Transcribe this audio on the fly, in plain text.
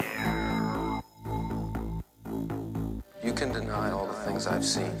You can deny all the things I've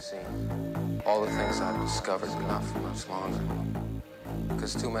seen, all the things I've discovered, but not for much longer.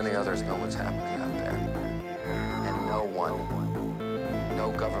 Because too many others know what's happening out there. And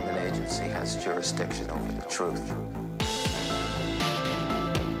no government agency has jurisdiction over the truth.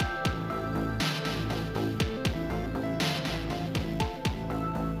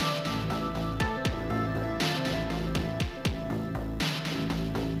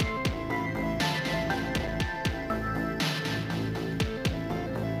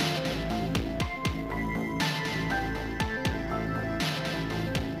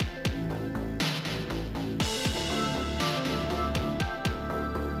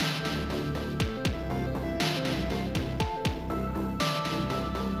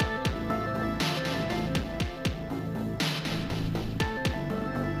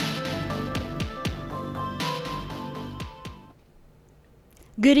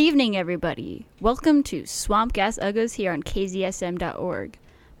 Good evening, everybody. Welcome to Swamp Gas Uggos here on kzsm.org.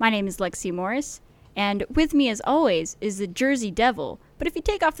 My name is Lexi Morris, and with me, as always, is the Jersey Devil. But if you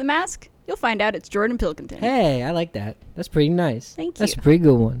take off the mask, you'll find out it's Jordan Pilkington. Hey, I like that. That's pretty nice. Thank you. That's a pretty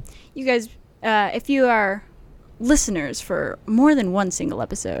good one. You guys, if you are listeners for more than one single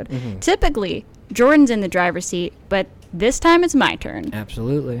episode, typically Jordan's in the driver's seat, but this time it's my turn.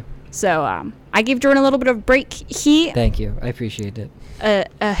 Absolutely. So I gave Jordan a little bit of a break. Thank you. I appreciate it.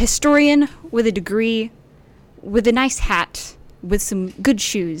 A historian with a degree, with a nice hat, with some good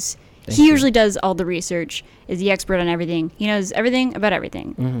shoes. He usually does all the research, is the expert on everything. He knows everything about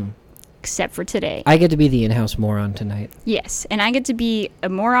everything, except for today. I get to be the in-house moron tonight. Yes, and I get to be a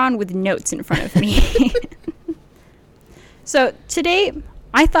moron with notes in front of me. So today,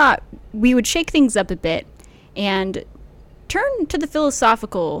 I thought we would shake things up a bit and turn to the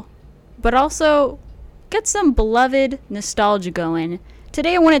philosophical, but also get some beloved nostalgia going.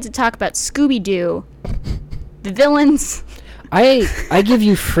 Today I wanted to talk about Scooby-Doo, the villains. I give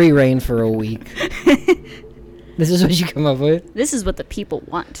you free reign for a week. This is what you come up with? This is what the people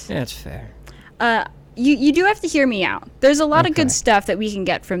want. That's fair. You do have to hear me out. There's a lot of good stuff that we can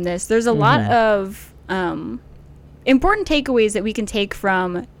get from this. There's a lot of important takeaways that we can take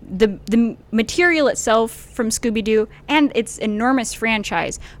from the material itself from Scooby-Doo and its enormous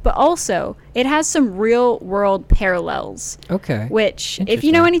franchise, but also it has some real world parallels. Okay. Which, if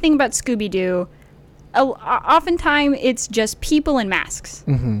you know anything about Scooby-Doo, oftentimes it's just people in masks.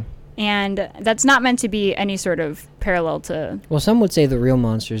 And that's not meant to be any sort of parallel to... Well, some would say the real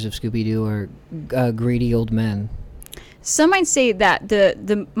monsters of Scooby-Doo are greedy old men. Some might say that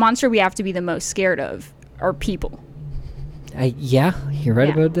the monster we have to be the most scared of are people. Yeah, you're right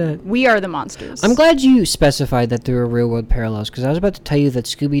about that. We are the monsters. I'm glad you specified that there are real-world parallels, because I was about to tell you that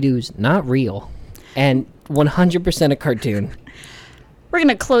Scooby-Doo is not real and 100% a cartoon. We're going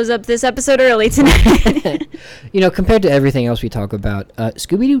to close up this episode early tonight. Compared to everything else we talk about,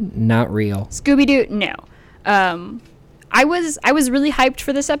 Scooby-Doo, not real. Scooby-Doo, no. I was really hyped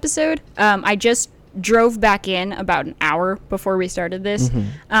for this episode. I just drove back in about an hour before we started this.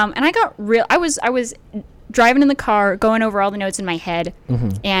 And I got I was driving in the car, going over all the notes in my head,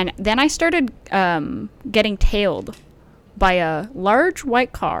 and then I started getting tailed by a large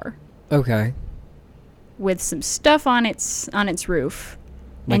white car. Okay. With some stuff on its roof.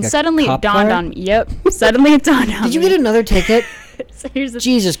 Like and suddenly it dawned car? on me. Yep. Suddenly it dawned on me. Did you get another ticket? So here's the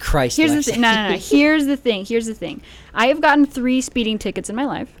Jesus Christ. Here's the thing. No. Here's the thing. I have gotten 3 speeding tickets in my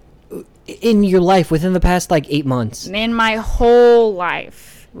life. In your life, within the past, 8 months? In my whole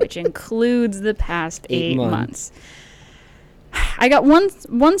life, which includes the past 8 months. I got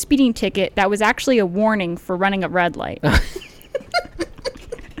one speeding ticket that was actually a warning for running a red light.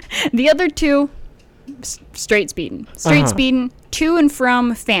 The other 2, straight speeding. Speeding to and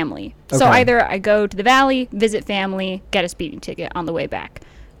from family. Okay. So either I go to the valley, visit family, get a speeding ticket on the way back.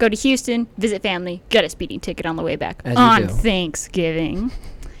 Go to Houston, visit family, get a speeding ticket on the way back. On Thanksgiving.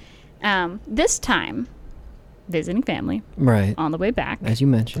 This time, visiting family. Right. On the way back. As you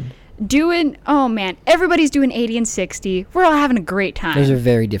mentioned. Everybody's doing 80 and 60. We're all having a great time. Those are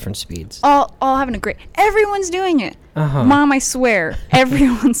very different speeds. All having a great... Everyone's doing it. Mom, I swear.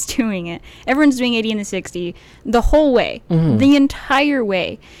 Everyone's doing it. Everyone's doing 80 and 60 the whole way. The entire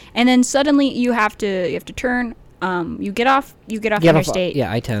way. And then suddenly you have to turn. You get off interstate.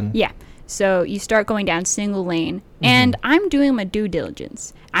 Yeah, I-10. Yeah. So you start going down single lane. And I'm doing my due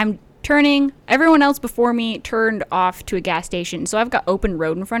diligence. I'm turning. Everyone else before me turned off to a gas station, so I've got open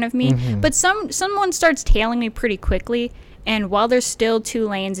road in front of me. But someone starts tailing me pretty quickly, and while there's still 2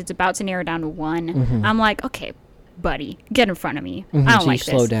 lanes, it's about to narrow down to 1. I'm like, okay, buddy, get in front of me. Mhm, I don't so like you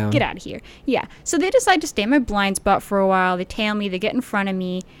this. slow down. Get out of here. Yeah. So they decide to stay in my blind spot for a while. They tail me. They get in front of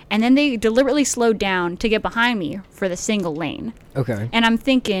me. And then they deliberately slow down to get behind me for the single lane. Okay. And I'm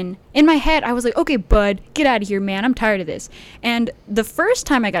thinking, in my head, I was like, okay, bud, get out of here, man. I'm tired of this. And the first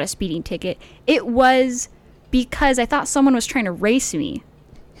time I got a speeding ticket, it was because I thought someone was trying to race me.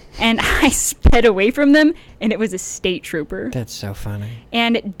 And I sped away from them, and it was a state trooper. That's so funny.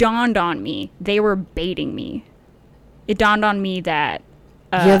 And it dawned on me, they were baiting me. It dawned on me that...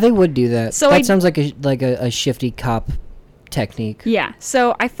 yeah, they would do that. So that sounds like a shifty cop technique. Yeah,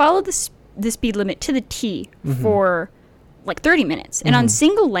 so I followed the speed limit to the T for like 30 minutes. And on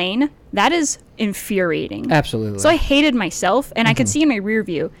single lane, that is infuriating. Absolutely. So I hated myself, and I could see in my rear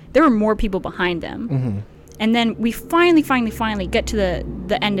view, there were more people behind them. And then we finally get to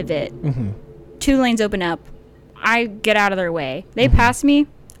the end of it. 2 lanes open up. I get out of their way. They pass me.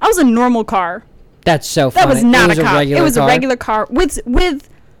 I was a normal car. That's so funny. That was not a cop. It was car? a regular car with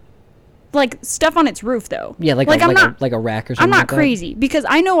like stuff on its roof though. Yeah, like I'm not a rack or something. I'm not like that? crazy because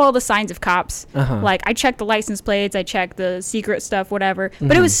I know all the signs of cops. Uh-huh. I check the license plates, I check the secret stuff, whatever.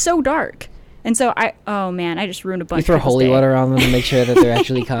 But it was so dark. And so I just ruined a bunch You throw of people's holy day. water on them to make sure that they're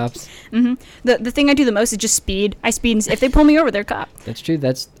actually cops. The thing I do the most is just speed. I speed, and if they pull me over, they're cop. That's true.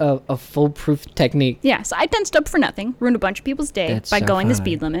 That's a foolproof technique. Yeah, so I tensed up for nothing, ruined a bunch of people's day That's by so going the funny.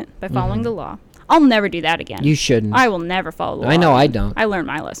 speed limit, by following the law. I'll never do that again. You shouldn't. I will never follow the law. I know I again. don't. I learned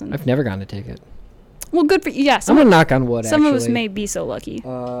my lesson. I've never gotten a ticket. Well, good for you. Yeah, I'm gonna knock on wood. some of us actually. may be so lucky.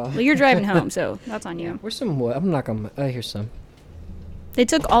 Well, you're driving home, so that's on you. Where's some wood? I'm gonna knock on. Here's some. They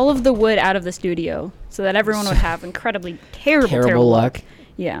took all of the wood out of the studio so that everyone would have incredibly terrible luck.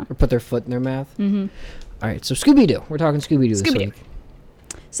 Yeah. Or put their foot in their mouth. All right, so Scooby Doo. We're talking Scooby Doo this Scooby-Doo. week.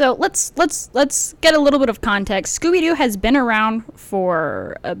 So let's get a little bit of context. Scooby Doo has been around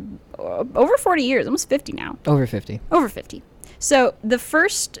for over 40 years, almost 50 now. Over 50. Over 50. So the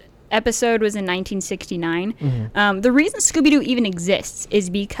first episode was in 1969. The reason Scooby-Doo even exists is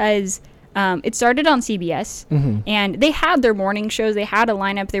because it started on CBS, and they had their morning shows. They had a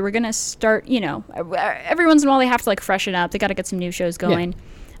lineup. They were going to start, every once in a while they have to freshen up. They got to get some new shows going.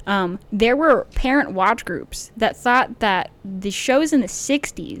 There were parent watch groups that thought that the shows in the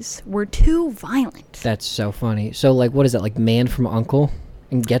 60s were too violent. That's so funny. So, what is that? Like Man from U.N.C.L.E.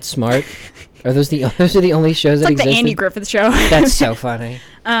 and Get Smart? Are those the only shows It's that like the existed? Andy Griffith Show. That's so funny.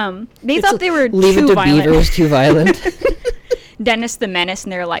 They thought they were Leave too It to violent. Beaver was too violent. Dennis the Menace,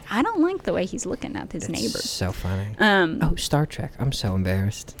 and they're like, I don't like the way he's looking at his neighbors. So funny. Star Trek. I'm so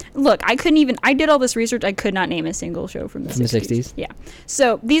embarrassed. Look, I did all this research. I could not name a single show from the 60s. Yeah.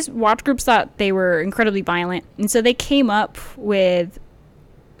 So these watch groups thought they were incredibly violent. And so they came up with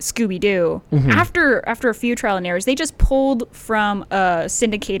Scooby-Doo. After a few trial and errors, they just pulled from a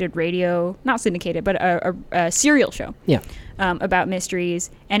syndicated radio, not syndicated, but a serial show. Yeah. About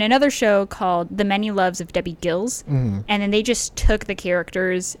mysteries, and another show called The Many Loves of Debbie Gills. And then they just took the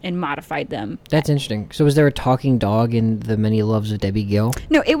characters and modified them. That's interesting. So was there a talking dog in The Many Loves of Debbie Gill?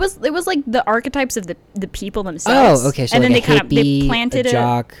 No, it was like the archetypes of the people themselves. Oh, okay. So and then like they a hippie, they planted a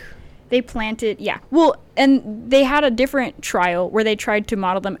jock. They planted, yeah. Well, and they had a different trial where they tried to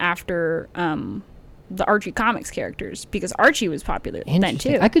model them after the Archie comics characters because Archie was popular then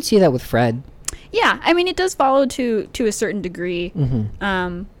Interesting. too. I could see that with Fred. Yeah, I mean it does follow to a certain degree. It's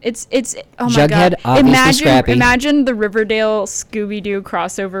oh my Jughead, god! obviously Scrappy. Imagine the Riverdale Scooby-Doo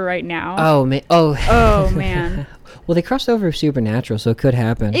crossover right now. Oh man! Oh man! Well, they crossed over with Supernatural, so it could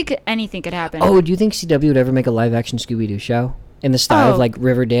happen. Anything could happen. Oh, do you think CW would ever make a live-action Scooby-Doo show in the style of like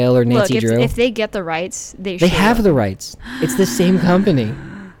Riverdale or Nancy Look, Drew? if they get the rights, they have the rights. It's the same company.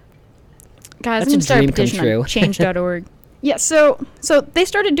 Guys, That's I'm gonna a start a dream come petition true. on change.org. Yeah, so they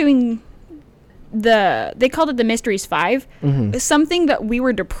started doing they called it the Mysteries 5. Something that we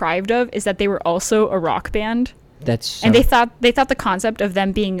were deprived of is that they were also a rock band. And they thought the concept of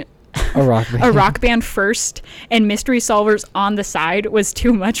them being a rock band. a rock band first and mystery solvers on the side was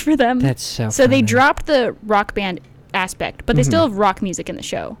too much for them. That's so So they funny. dropped the rock band aspect, but they still have rock music in the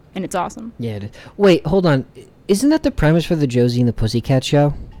show, and it's awesome. Yeah. It is. Wait, hold on. Isn't that the premise for the Josie and the Pussycat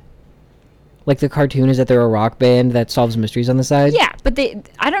show? Like the cartoon is that they're a rock band that solves mysteries on the side? Yeah, but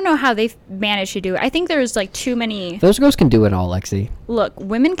I don't know how they've managed to do it. I think there's like too many. Those girls can do it all, Lexi. Look,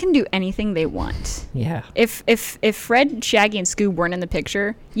 women can do anything they want. Yeah. If Fred, Shaggy, and Scoob weren't in the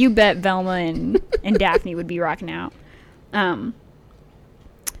picture, you bet Velma and Daphne would be rocking out.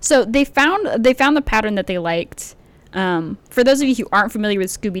 So they found the pattern that they liked. For those of you who aren't familiar with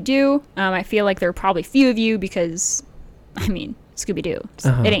Scooby-Doo, I feel like there are probably few of you because, I mean, Scooby-Doo,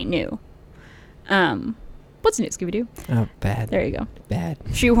 it ain't new. What's new, Scooby-Doo? Oh, bad. There you go. Bad.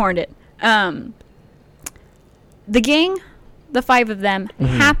 Shoehorned it. the gang, the 5 of them,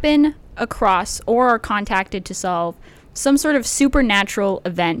 happen across or are contacted to solve some sort of supernatural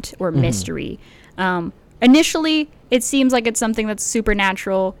event or mystery. Initially, it seems like it's something that's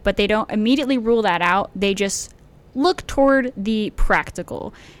supernatural, but they don't immediately rule that out. They just look toward the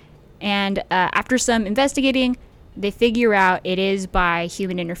practical. And after some investigating, they figure out it is by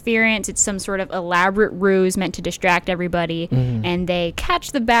human interference. It's some sort of elaborate ruse meant to distract everybody. And they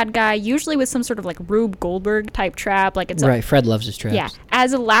catch the bad guy, usually with some sort of like Rube Goldberg type trap. Like it's Right, Fred loves his traps. Yeah.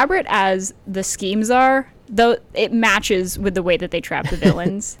 As elaborate as the schemes are, though, it matches with the way that they trap the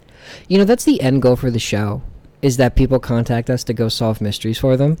villains. You know, that's the end goal for the show, is that people contact us to go solve mysteries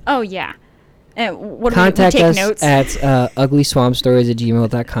for them. Oh, yeah. What Contact do we us take notes? at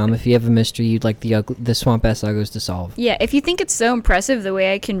uglyswampstories@gmail.com if you have a mystery you'd like the Swamp Ass Uggos to solve. Yeah, if you think it's so impressive the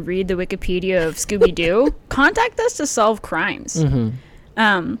way I can read the Wikipedia of Scooby-Doo, contact us to solve crimes.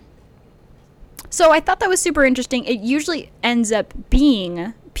 So I thought that was super interesting. It usually ends up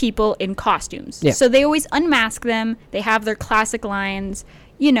being people in costumes. Yeah. So they always unmask them. They have their classic lines.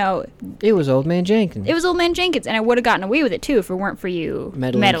 You know, It was Old Man Jenkins. it was Old Man Jenkins, and I would have gotten away with it too if it weren't for you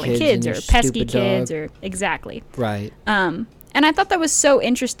Meddling kids and or your pesky stupid kids dog. or exactly. Right. And I thought that was so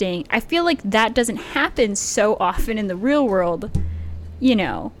interesting. I feel like that doesn't happen so often in the real world, you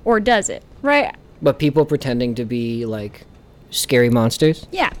know, or does it? Right? But people pretending to be, like, scary monsters?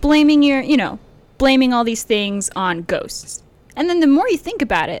 Yeah, blaming all these things on ghosts. And then the more you think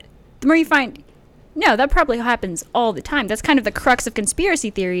about it, the more you find, no, that probably happens all the time. That's kind of the crux of conspiracy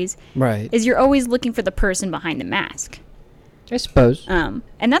theories, Right. is you're always looking for the person behind the mask. I suppose. And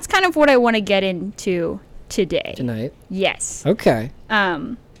that's kind of what I want to get into today. Tonight. Yes. Okay.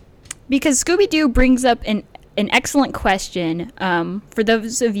 Because Scooby-Doo brings up an excellent question for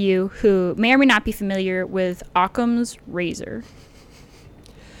those of you who may or may not be familiar with Occam's razor.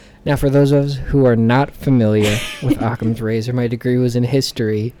 Now, for those of us who are not familiar with Occam's razor, my degree was in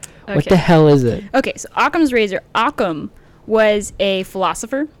history. What Okay. the hell is it? Okay, so Occam's razor. Occam was a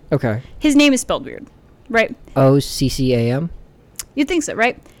philosopher. Okay. His name is spelled weird, right? OCCAM? You'd think so,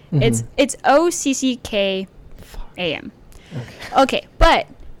 right? It's OCCKAM. Okay, but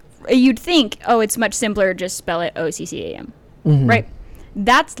you'd think, it's much simpler, just spell it OCCAM, right?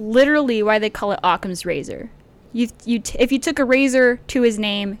 That's literally why they call it Occam's razor. If you took a razor to his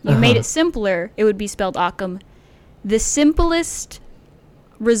name, you made it simpler, it would be spelled Occam. The simplest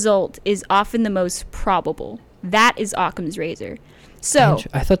result is often the most probable. That is Occam's razor. So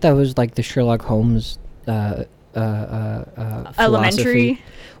I thought that was like the Sherlock Holmes elementary. philosophy.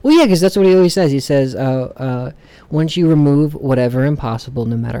 Well, yeah, because that's what he always says. He says, once you remove whatever impossible,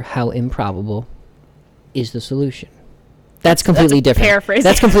 no matter how improbable, is the solution. That's completely a different. paraphrase.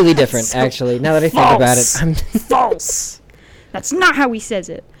 That's completely different, So actually. Now that I think about it, false. That's not how he says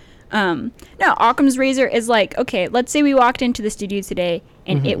it. No, Occam's razor is like, okay, let's say we walked into the studio today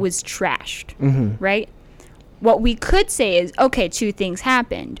and it was trashed, right? What we could say is, okay, 2 things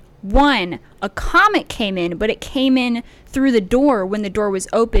happened. 1, a comet came in, but it came in through the door when the door was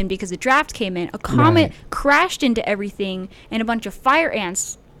open because the draft came in. A comet crashed into everything, and a bunch of fire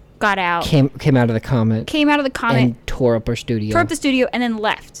ants got out. came out of the comet. Came out of the comet. And tore up our studio. Tore up the studio and then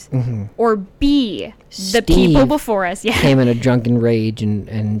left. Or B, the Steve people before us. Yeah. came in a drunken rage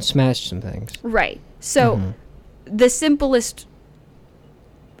and smashed some things. Right. So the simplest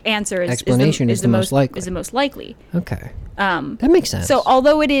answer is Explanation is the most likely. Is the most likely. Okay. That makes sense. So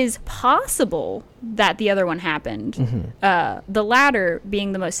although it is possible that the other one happened, the latter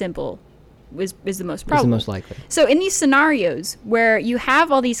being the most simple is the most probable. Is the most likely. So in these scenarios where you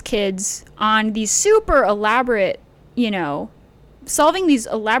have all these kids on these super elaborate, solving these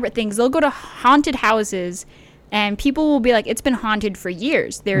elaborate things, they'll go to haunted houses and people will be like, it's been haunted for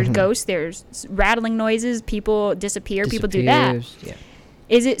years. There's ghosts, there's rattling noises, people disappear, people do that. Yeah.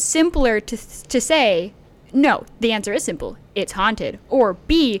 Is it simpler to say, no, the answer is simple, it's haunted? Or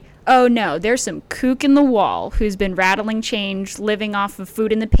B, oh no, there's some kook in the wall who's been rattling change, living off of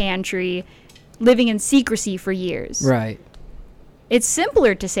food in the pantry, living in secrecy for years. Right. It's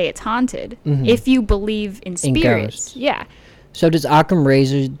simpler to say it's haunted if you believe in spirits. ghosts. Yeah. So does Occam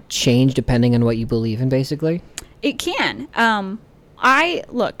razor change depending on what you believe in, basically? It can. I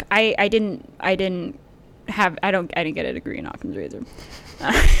didn't get a degree in Occam's razor.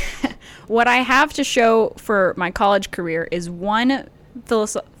 What I have to show for my college career is one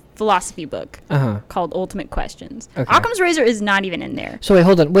philosophy book called Ultimate Questions. Okay. Occam's razor is not even in there. So wait,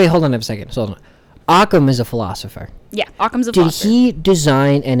 hold on a second. Hold on. Occam is a philosopher. Yeah, Occam's a Did philosopher. he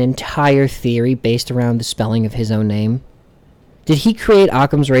design an entire theory based around the spelling of his own name? Did he create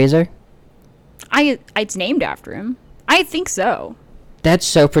Occam's razor? It's named after him. I think so. That's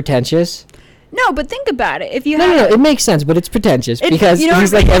so pretentious. No, but think about it. If you No, it makes sense, but it's pretentious because you know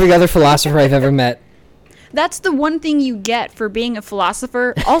he's like every other philosopher I've ever met. That's the one thing you get for being a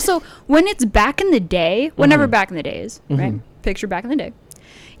philosopher. Also, when it's back in the day, whenever back in the day is, right? Picture back in the day.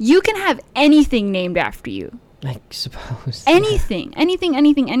 You can have anything named after you. I suppose. Anything.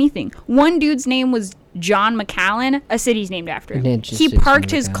 One dude's name was John McAllen. A city's named after him. He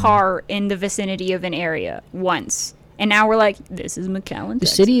parked his car in the vicinity of an area once. And now we're like, this is McAllen, Texas.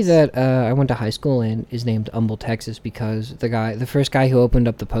 The city that I went to high school in is named Humble, Texas, because the first guy who opened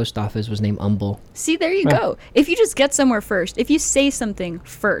up the post office was named Humble. See, there you go. If you just get somewhere first, if you say something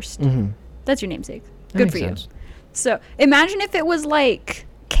first, that's your namesake. Good for you. So imagine if it was like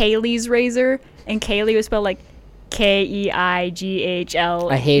Kaylee's Razor, and Kaylee was spelled like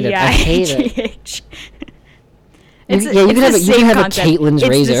KeighL. I hate it. You can have a Caitlin's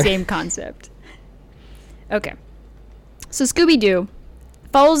Razor. It's the same concept. Okay. So Scooby-Doo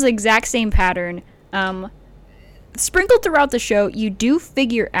follows the exact same pattern. Sprinkled throughout the show, you do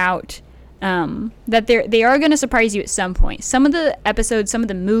figure out that they are going to surprise you at some point. Some of the episodes, some of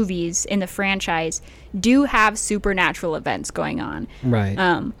the movies in the franchise do have supernatural events going on. Right.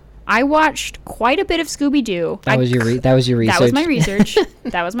 I watched quite a bit of Scooby-Doo. That was your research. That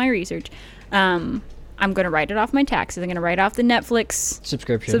was my research. I'm going to write it off my taxes. I'm going to write off the Netflix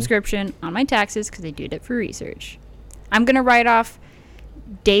subscription on my taxes because I did it for research. I'm going to write off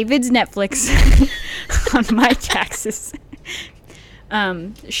David's Netflix on my taxes.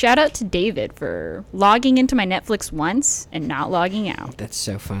 Shout out to David for logging into my Netflix once and not logging out. That's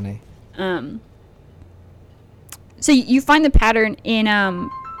so funny. So you find the pattern in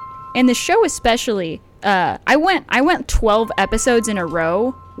the show especially. I went 12 episodes in a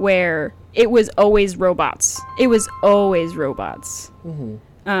row where it was always robots.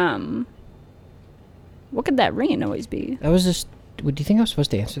 What could that ringing noise be? That was just... Do you think I was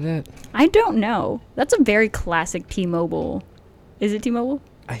supposed to answer that? I don't know. That's a very classic T-Mobile. Is it T-Mobile?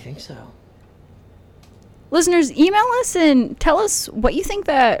 I think so. Listeners, email us and tell us what you think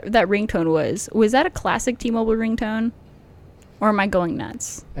that ringtone was. Was that a classic T-Mobile ringtone? Or am I going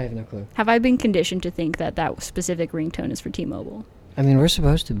nuts? I have no clue. Have I been conditioned to think that specific ringtone is for T-Mobile? I mean, we're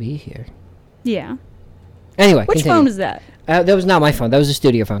supposed to be here. Yeah. Anyway, which phone was that? That was not my phone. That was a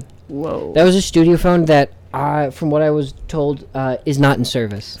studio phone. Whoa. That was a studio phone that, from what I was told, is not in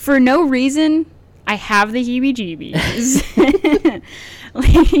service. For no reason, I have the heebie-jeebies.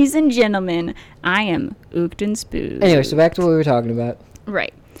 Ladies and gentlemen, I am ooked and spooked. Anyway, so back to what we were talking about.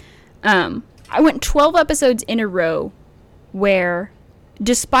 Right. I went 12 episodes in a row where,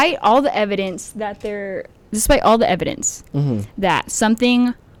 despite all the evidence that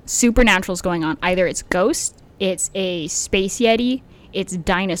something supernatural is going on, either it's ghosts, it's a space yeti, it's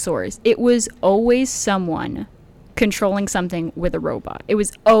dinosaurs. It was always someone controlling something with a robot. It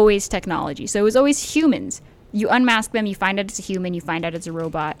was always technology. So it was always humans. You unmask them, you find out it's a human, you find out it's a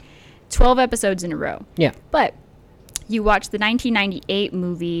robot. 12 episodes in a row. Yeah. But you watch the 1998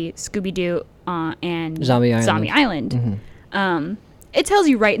 movie Scooby-Doo and Zombie Island. Mm-hmm. It tells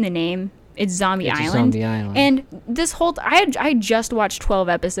you right in the name. It's Zombie Island. And this whole... I just watched 12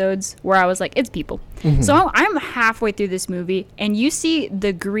 episodes where I was like, it's people. Mm-hmm. So I'm halfway through this movie, and you see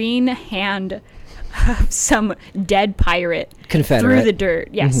the green hand of some dead pirate Confederate through the dirt.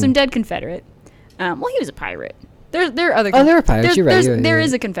 Yeah, some dead Confederate. Well, he was a pirate. There are other... there are pirates. You're right. There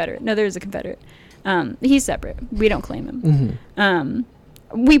is a Confederate. No, there is a Confederate. He's separate. We don't claim him.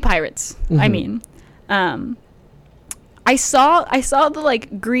 Mm-hmm. We pirates. Mm-hmm. I mean... I saw the,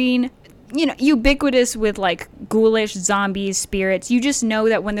 like, green... ubiquitous with, like, ghoulish zombies, spirits. You just know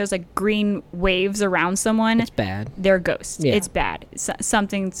that when there's, like, green waves around someone... It's bad. They're ghosts. Yeah. It's bad.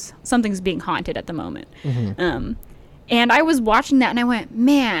 Something's being haunted at the moment. Mm-hmm. And I was watching that, and I went,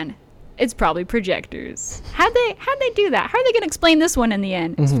 man, it's probably projectors. How'd they do that? How are they going to explain this one in the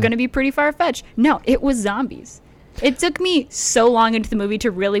end? It's going to be pretty far-fetched. No, it was zombies. It took me so long into the movie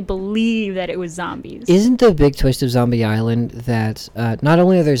to really believe that it was zombies. Isn't the big twist of Zombie Island that not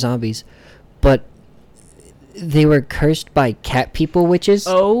only are there zombies, but they were cursed by cat people witches?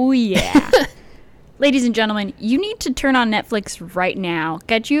 Oh, yeah. Ladies and gentlemen, you need to turn on Netflix right now.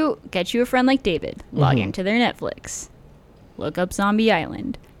 Get you a friend like David. Log into their Netflix. Look up Zombie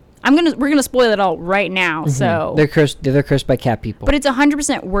Island. We're gonna spoil it all right now. So they're cursed by cat people. But it's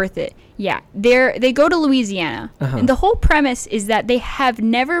 100% worth it. Yeah, they go to Louisiana, and the whole premise is that they have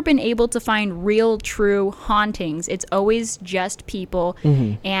never been able to find real, true hauntings. It's always just people,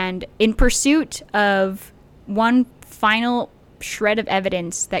 and in pursuit of one final shred of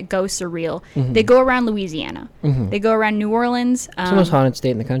evidence that ghosts are real, they go around Louisiana. They go around New Orleans. It's the most haunted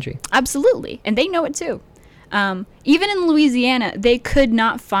state in the country. Absolutely, and they know it too. Even in Louisiana, they could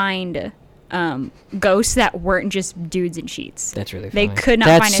not find ghosts that weren't just dudes in sheets. That's really funny. They could not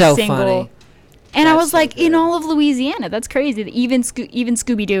That's find so a single. funny. And I That's was so like, in good. all of Louisiana, that's crazy. That even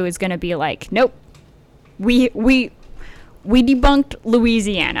Scooby Doo is gonna be like, nope, we debunked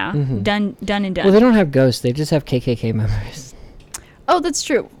Louisiana. Done and done. Well, they don't have ghosts. They just have KKK members. Oh, that's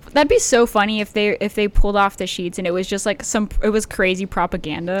true. That'd be so funny if they pulled off the sheets and it was just like it was crazy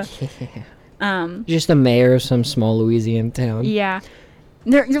propaganda. Just the mayor of some small Louisiana town. Yeah.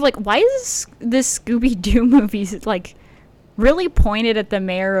 You're like, why is this Scooby-Doo movie like really pointed at the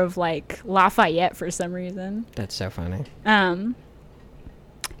mayor of like Lafayette for some reason? That's so funny.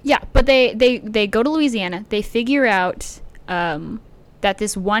 Yeah, but they go to Louisiana. They figure out that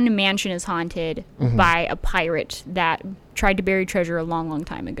this one mansion is haunted by a pirate that tried to bury treasure a long, long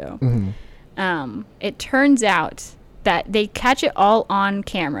time ago. It turns out that they catch it all on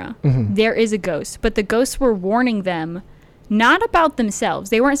camera. There is a ghost, but the ghosts were warning them not about themselves.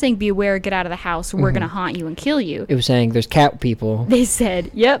 They weren't saying, beware, get out of the house, we're going to haunt you and kill you. It was saying there's cat people. They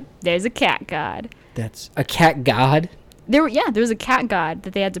said, yep, there's a cat god. That's a cat god? There was a cat god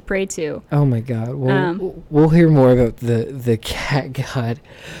that they had to pray to. Oh my god. We'll hear more about the cat god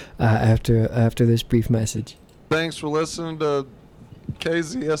after this brief message. Thanks for listening to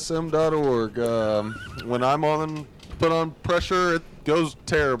kzsm.org. When I'm put on pressure, it goes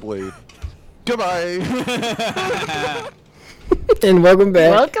terribly. Goodbye. And welcome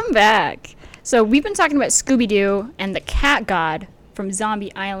back. Welcome back. So we've been talking about Scooby-Doo and the cat god from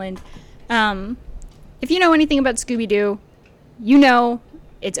Zombie Island. If you know anything about Scooby-Doo, you know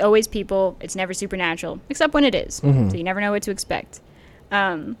it's always people. It's never supernatural, except when it is. So you never know what to expect.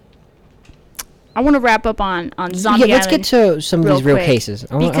 I want to wrap up on Zombie Island. Let's get to some of these real quick, cases.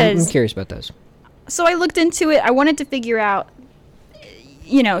 I'm curious about those. So I looked into it. I wanted to figure out,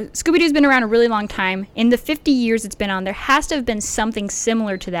 Scooby-Doo's been around a really long time. In the 50 years it's been on, there has to have been something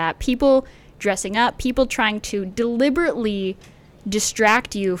similar to that. People dressing up, people trying to deliberately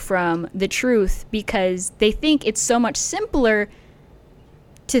distract you from the truth because they think it's so much simpler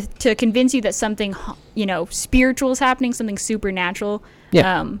to convince you that something, spiritual is happening, something supernatural.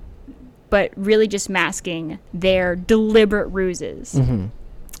 Yeah. But really just masking their deliberate ruses.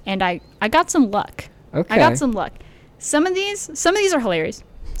 And I got some luck. Okay. I got some luck. Some of these are hilarious.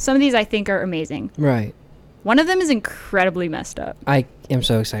 Some of these I think are amazing. Right. One of them is incredibly messed up. I am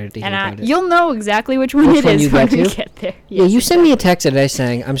so excited to hear about it. You'll know exactly which one Which it one is you when got we to? get there. Yeah, Yes, you sent me a text today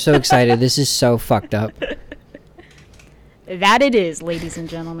saying, I'm so excited. This is so fucked up. That it is, ladies and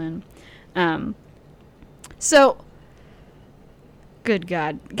gentlemen. So, good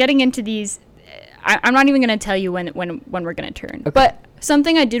God. Getting into these, I'm not even going to tell you when we're going to turn. Okay. But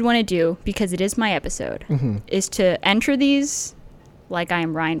something I did want to do, because it is my episode, is to enter these like I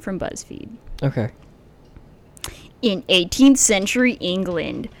am Ryan from BuzzFeed. Okay. In 18th century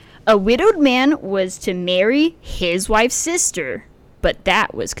England, a widowed man was to marry his wife's sister, but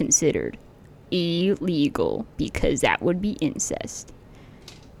that was considered illegal because that would be incest.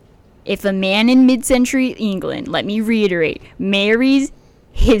 If a man in mid-century England, let me reiterate, marries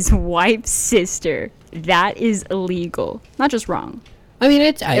his wife's sister, that is illegal. Not just wrong. I mean,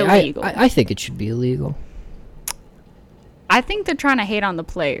 it's Illegal. I think it should be illegal. I think they're trying to hate on the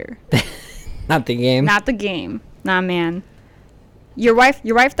player, Not the game. not the game. Nah, man. Your wife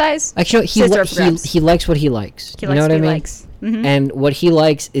dies? Actually, Sister of grabs. he likes what he likes. He You likes know what what I he mean? likes. Mhm. And what he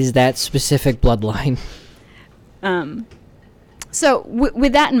likes is that specific bloodline. So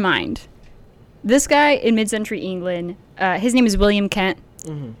with that in mind, this guy in mid-century England, his name is William Kent.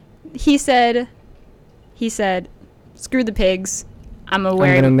 He said, "Screw the pigs. I'm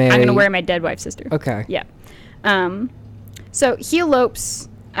gonna wear my dead wife's sister." Okay. Yeah. So he elopes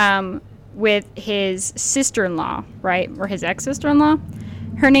with his sister-in-law, right, or his ex-sister-in-law.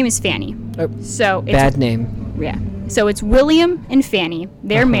 Her name is Fanny. Oh, So it's bad name. Yeah. So it's William and Fanny.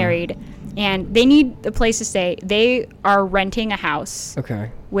 They're married, and they need a place to stay. They are renting a house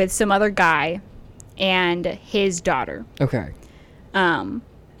Okay. with some other guy and his daughter. Okay. And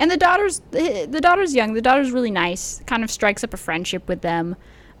the daughter's young. The daughter's really nice. Kind of strikes up a friendship with them.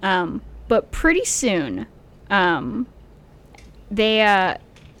 But pretty soon, they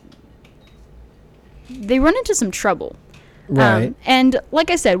run into some trouble. Right. And like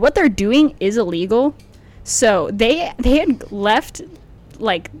I said, what they're doing is illegal. So they had left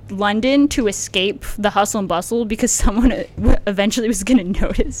like London to escape the hustle and bustle because someone eventually was going to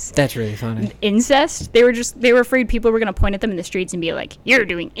notice That's really funny. incest. They were afraid people were going to point at them in the streets and be like, "You're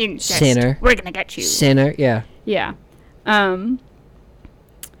doing incest. Sinner. We're going to get you." Sinner. Yeah. Yeah.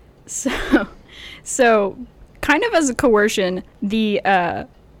 So kind of as a coercion, the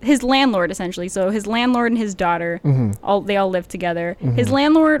his landlord, essentially. So his landlord and his daughter, they all lived together. His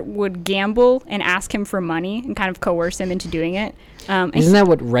landlord would gamble and ask him for money and kind of coerce him into doing it. Isn't that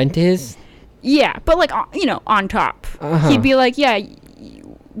what rent is? Yeah, but like, on top. He'd be like, yeah,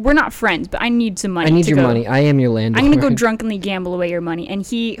 we're not friends, but I need some money. I need your money. I am your landlord. I'm going to go drunkenly gamble away your money. And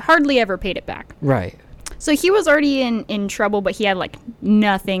he hardly ever paid it back. Right. So he was already in trouble, but he had like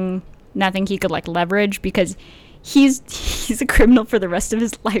nothing he could like leverage because he's a criminal for the rest of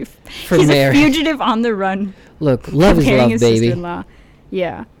his life. He's a fugitive on the run. Look, love is love, his baby. Sister-in-law.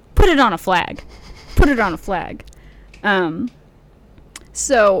 Yeah. Put it on a flag.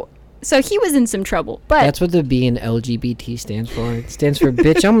 So he was in some trouble, but that's what the B in LGBT stands for. It stands for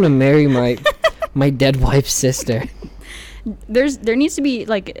bitch, I'm gonna marry my dead wife's sister. There needs to be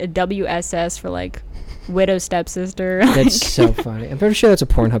like a WSS for like widow stepsister. That's so funny. I'm pretty sure that's a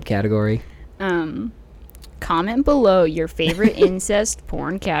Pornhub category. Comment below your favorite incest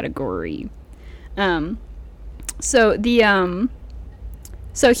porn category. So he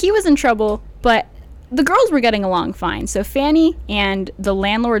was in trouble, but the girls were getting along fine. So Fanny and the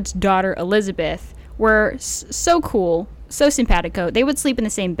landlord's daughter Elizabeth were so cool, so simpatico. They would sleep in the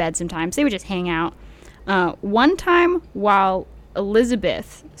same bed sometimes. They would just hang out. One time while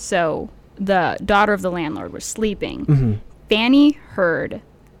Elizabeth, so the daughter of the landlord, was sleeping, Fanny heard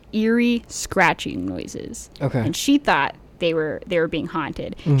eerie scratching noises. Okay. And she thought they were being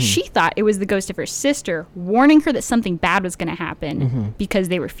haunted. She thought it was the ghost of her sister warning her that something bad was going to happen because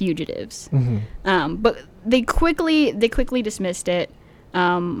they were fugitives. But they quickly dismissed it.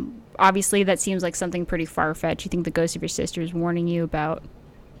 Obviously, that seems like something pretty far-fetched. You think the ghost of your sister is warning you about,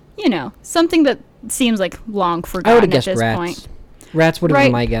 something that seems like long forgotten. I would have guessed at this rats. point. Rats would have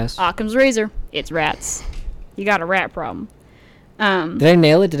been my guess. Occam's razor. It's rats. You got a rat problem. Did I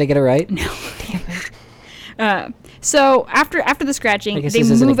nail it? Did I get it right? No, damn it. So after the scratching, they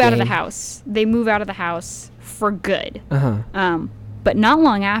move out of the house. They move out of the house for good. But not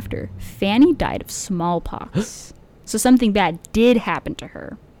long after, Fanny died of smallpox. So something bad did happen to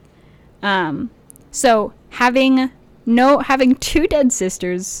her. So having two dead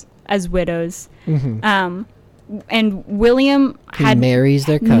sisters as widows, and William marries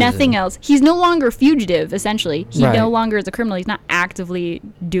their cousin. Nothing else. He's no longer a fugitive, essentially. He no longer is a criminal. He's not actively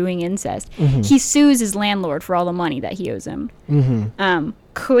doing incest. He sues his landlord for all the money that he owes him.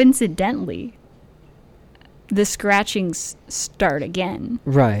 Coincidentally, the scratchings start again.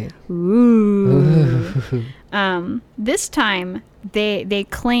 Right. Ooh. This time, they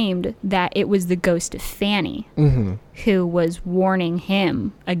claimed that it was the ghost of Fanny who was warning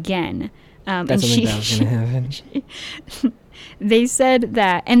him again. That's something that was going to happen. They said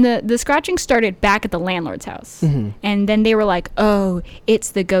that, and the scratching started back at the landlord's house. And then they were like, oh, it's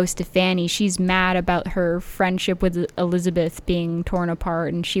the ghost of Fanny. She's mad about her friendship with Elizabeth being torn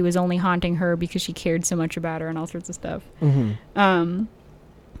apart, and she was only haunting her because she cared so much about her and all sorts of stuff.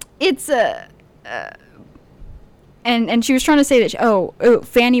 It's a... And she was trying to say that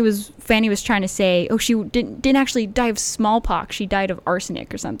Fanny was trying to say she didn't actually die of smallpox, she died of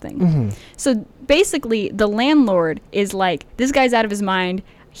arsenic or something. So basically the landlord is like, this guy's out of his mind,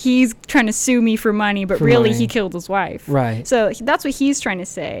 he's trying to sue me for money, but really he killed his wife. Right. So that's what he's trying to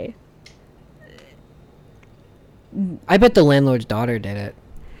say. I bet the landlord's daughter did it.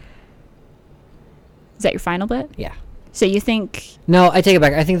 Is that your final bet? Yeah. So you think... No, I take it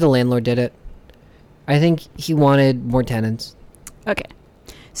back. I think the landlord did it. I think he wanted more tenants. Okay.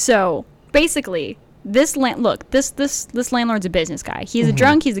 So, basically, this landlord's a business guy. He's a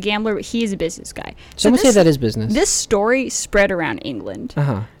drunk, he's a gambler, but he's a business guy. Some would say that is business. This story spread around England.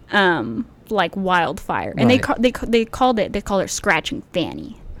 Like wildfire. And they called her Scratching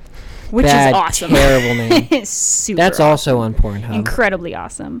Fanny. Which is awesome. Terrible name. It's super That's awesome. Also on Pornhub. Incredibly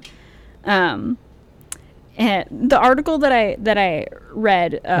awesome. And the article that I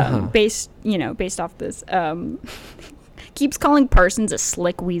read, based off this, keeps calling Parsons a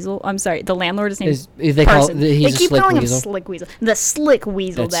slick weasel. I'm sorry, the landlord is named Parsons. They keep calling him slick weasel. The slick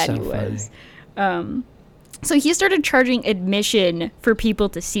weasel that he was. So he started charging admission for people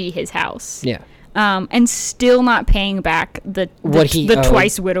to see his house. Yeah. And still not paying back the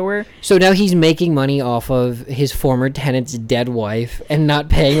twice widower. So now he's making money off of his former tenant's dead wife and not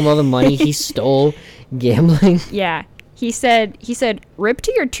paying him all the money he stole gambling. Yeah. He said, rip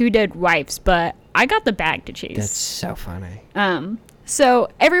to your two dead wives, but I got the bag to chase. That's so funny. So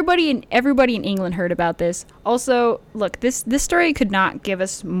everybody in England heard about this. Also, look, this story could not give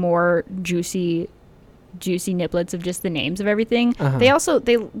us more juicy niblets of just the names of everything. They also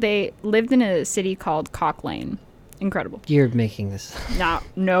they lived in a city called Cock Lane. Incredible. You're making this.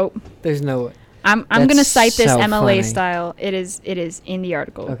 Nope. There's no. I'm gonna cite this so MLA funny. style. It is in the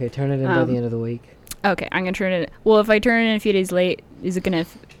article. Okay, turn it in by the end of the week. Okay, I'm gonna turn it. Well, if I turn it in a few days late, is it gonna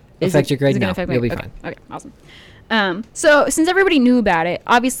Affect your grade? Is it gonna No, affect my you'll be okay, fine. Okay, awesome. So since everybody knew about it,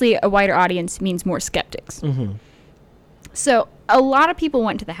 obviously a wider audience means more skeptics. Mm-hmm. So a lot of people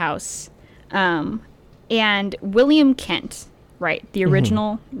went to the house, and William Kent, right, the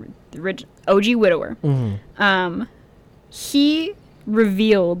original, OG widower, he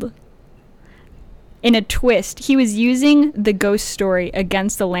revealed in a twist, he was using the ghost story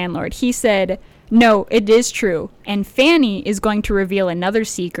against the landlord. He said, "No, it is true, and Fanny is going to reveal another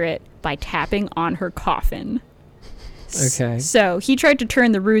secret by tapping on her coffin." Okay. So he tried to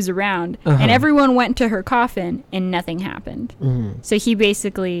turn the ruse around, and everyone went to her coffin, and nothing happened. So he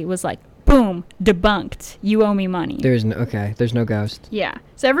basically was like, boom, debunked. You owe me money. There's no ghost. Yeah.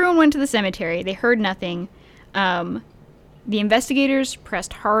 So everyone went to the cemetery. They heard nothing. The investigators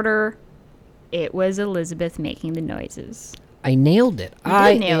pressed harder. It was Elizabeth making the noises. I nailed it.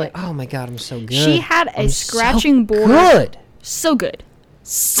 I nailed it. Oh my god, I'm so good. She had a I'm scratching so board. Good. So good.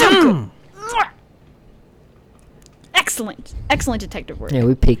 So good. Mwah! Excellent detective work. Yeah,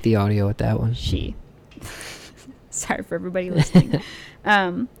 we peaked the audio with that one. Sorry for everybody listening.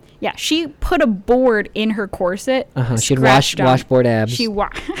 Yeah, she put a board in her corset. She'd scratched on- washboard abs. She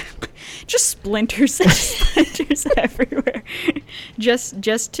just splinters everywhere. just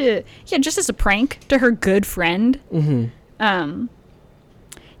as a prank to her good friend. But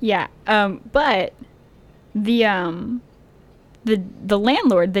the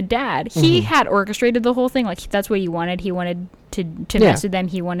landlord, the dad, he had orchestrated the whole thing. Like, that's what he wanted. He wanted to mess with them.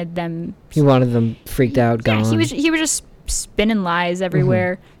 He wanted them freaked out, gone. he was just spinning lies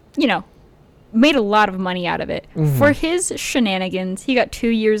everywhere. You know, made a lot of money out of it. For his shenanigans, he got 2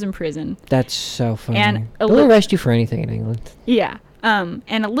 years in prison. That's so funny. And they'll arrest you for anything in England. Yeah. And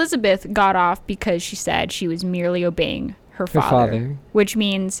Elizabeth got off because she said she was merely obeying her father. Which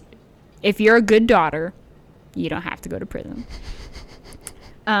means if you're a good daughter, you don't have to go to prison.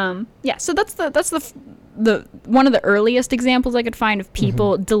 So that's the one of the earliest examples I could find of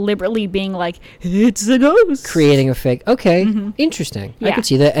people deliberately being like, it's a ghost, creating a fake. Okay, interesting. I Yeah. could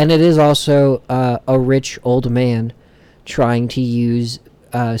see that, and it is also a rich old man trying to use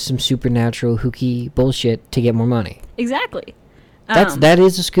some supernatural hooky bullshit to get more money. Exactly. That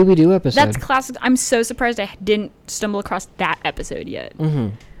is a Scooby-Doo episode. That's classic. I'm so surprised I didn't stumble across that episode yet.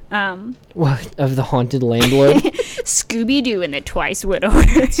 What, of the haunted landlord? Scooby-Doo and the Twice Widower.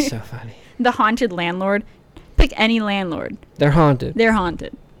 So funny. The haunted landlord. Pick any landlord. They're haunted. They're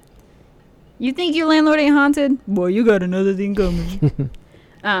haunted. You think your landlord ain't haunted? Boy, you got another thing coming.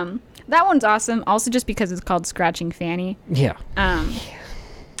 That one's awesome. Also just because it's called Scratching Fanny. Yeah.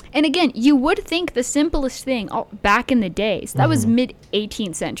 And again, you would think the simplest thing back in the day. So that was mid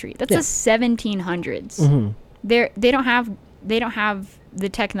 18th century. That's the 1700s. They don't have the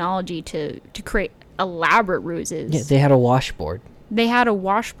technology to create elaborate ruses. Yeah, they had a washboard. They had a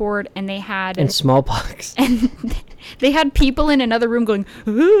washboard, and they had... And smallpox. And they had people in another room going,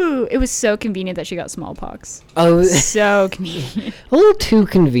 ooh. It was so convenient that she got smallpox. Oh. So convenient. A little too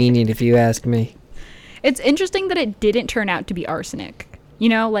convenient, if you ask me. It's interesting that it didn't turn out to be arsenic. You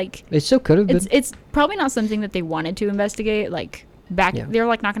know, like... It so could have been. It's probably not something that they wanted to investigate. Like, they're,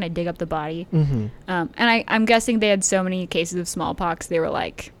 like, not going to dig up the body. And I'm guessing they had so many cases of smallpox, they were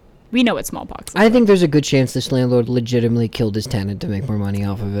like... We know what smallpox is. I think there's a good chance this landlord legitimately killed his tenant to make more money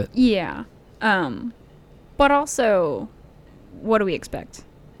off of it. Yeah. But also, what do we expect?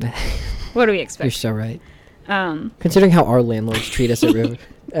 What do we expect? You're so right. Considering how our landlords treat us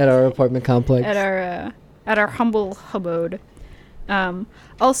at our apartment complex. At our humble abode.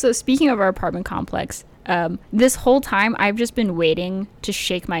 Also, speaking of our apartment complex, this whole time I've just been waiting to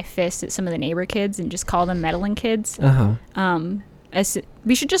shake my fist at some of the neighbor kids and just call them meddling kids.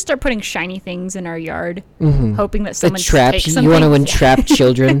 We should just start putting shiny things in our yard, hoping that someone takes something. You want to entrap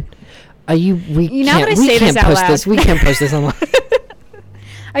children? We can't post this online.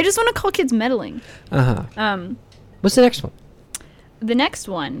 I just want to call kids meddling. What's the next one? The next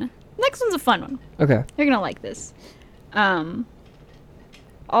one's a fun one. Okay. You're gonna like this. I'll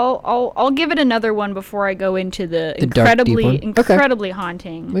give it another one before I go into the incredibly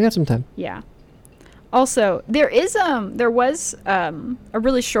haunting. We got some time. Yeah. Also, there was a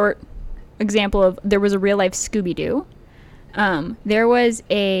really short example of there was a real life Scooby-Doo. There was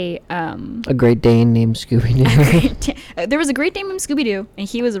a Great Dane named Scooby-Doo. There was a Great Dane named Scooby-Doo, and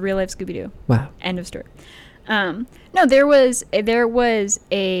he was a real life Scooby-Doo. Wow. End of story. No, there was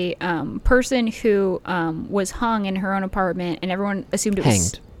a person who was hung in her own apartment, and everyone assumed it was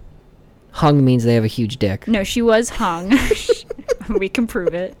hanged. Hung means they have a huge dick. No, she was hung. We can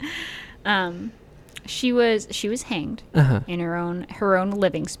prove it. she was hanged Uh-huh. in her own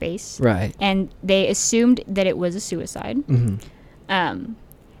living space. Right. And they assumed that it was a suicide. Mm-hmm.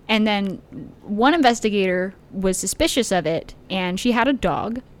 And then one investigator was suspicious of it, and she had a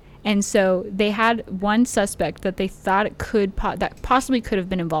dog. And so they had one suspect that they thought it that possibly could have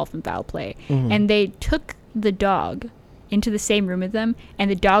been involved in foul play. Mm-hmm. And they took the dog into the same room with them, and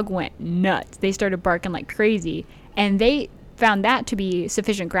the dog went nuts. They started barking like crazy, and they found that to be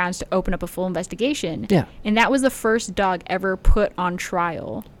sufficient grounds to open up a full investigation. Yeah. And that was the first dog ever put on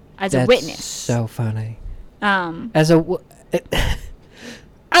trial as a witness. So funny. As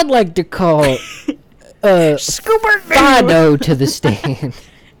I'd like to call Scooby Fido to the stand.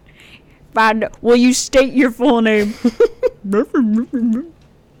 Fido, will you state your full name?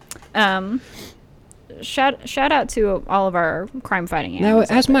 Shout out to all of our crime fighting Now, animals.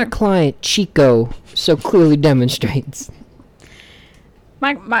 as my client Chico so clearly demonstrates.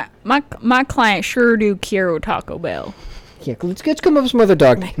 My client sure do Kiro Taco Bell. Yeah, let's come up with some other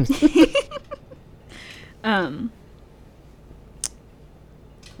dog names.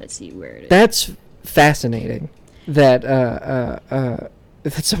 Let's see where it is. That's fascinating. That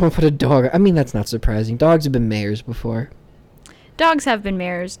that someone put a dog. I mean, that's not surprising. Dogs have been mayors before. Dogs have been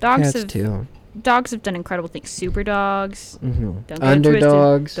mayors. Cats too. Dogs have done incredible things. Super dogs. Mm-hmm. Don't get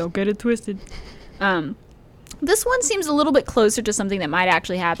Underdogs. Don't get it twisted. This one seems a little bit closer to something that might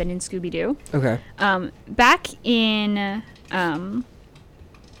actually happen in Scooby-Doo. Okay. Back in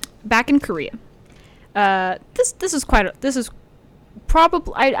Korea. This is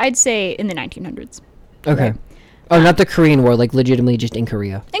probably I'd say in the 1900s. Okay. Right. Oh, not the Korean War, like legitimately just in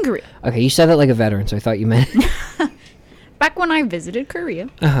Korea. In Korea. Okay, you said that like a veteran, so I thought you meant. Back when I visited Korea.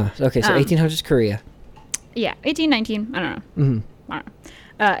 Okay, so 1800s Korea. Yeah, 1819. I don't know. Mm-hmm. I don't know.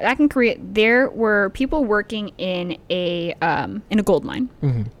 Back in Korea, there were people working in a gold mine.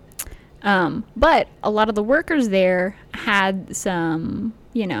 Mm-hmm. But a lot of the workers there had some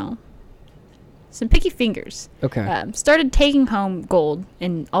picky fingers. Okay. Started taking home gold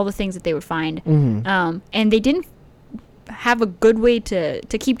and all the things that they would find. Mm-hmm. And they didn't have a good way to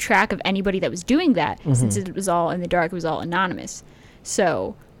keep track of anybody that was doing that, since it was all in the dark. It was all anonymous.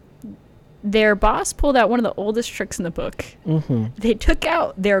 So their boss pulled out one of the oldest tricks in the book. Mm-hmm. They took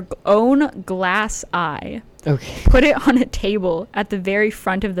out their own glass eye, Okay. put it on a table at the very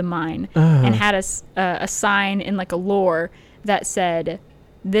front of the mine, and had a sign in like a lore that said,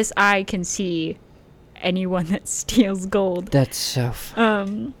 "This eye can see anyone that steals gold." That's so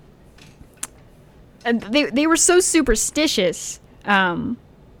And they were so superstitious. And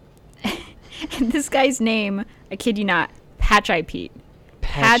this guy's name, I kid you not, Patch Eye Pete.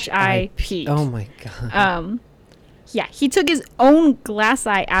 Patch Eye Pete. Oh my god. Yeah, he took his own glass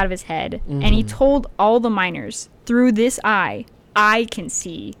eye out of his head, and he told all the miners, through this eye, I can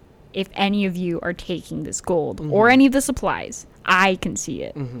see if any of you are taking this gold or any of the supplies. I can see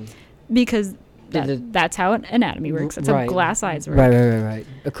it. Because that's how anatomy works. That's how glass eyes work. Right.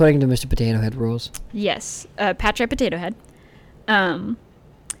 According to Mr. Potato Head rules. Yes. Patch Eye Potato Head.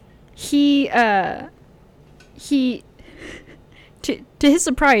 He to his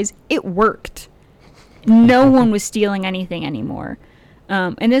surprise, it worked. No one was stealing anything anymore.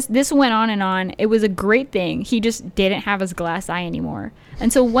 And this went on and on. It was a great thing. He just didn't have his glass eye anymore.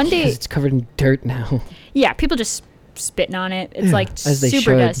 And so one day... It's covered in dirt now. Yeah, people just spitting on it. It's like as they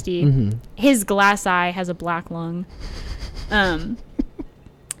super should. dusty. His glass eye has a black lung.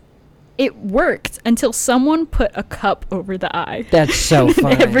 It worked until someone put a cup over the eye. That's so And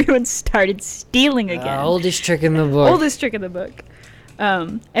funny. everyone started stealing again. Oldest trick in the book. Oldest trick in the book.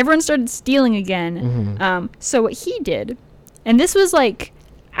 Everyone started stealing again. So what he did, and this was like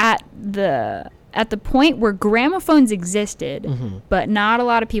at the point where gramophones existed, but not a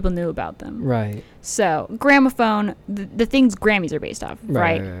lot of people knew about them. Right. So gramophone, the things Grammys are based off,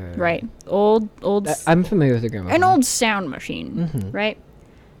 right? Old. I'm familiar with the gramophone. An old sound machine, right?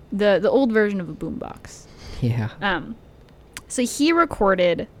 The old version of a boombox. Yeah. So he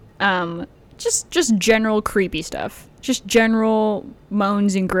recorded just general creepy stuff. Just general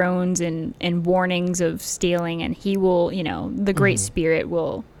moans and groans and warnings of stealing, and he will, the Great Spirit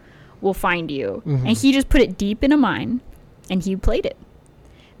will find you. And he just put it deep in a mine, and he played it.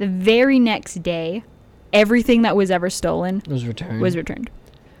 The very next day, everything that was ever stolen was returned.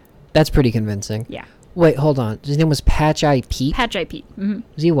 That's pretty convincing. Yeah. Wait, hold on. His name was Patch Eye Pete? Patch Eye Pete.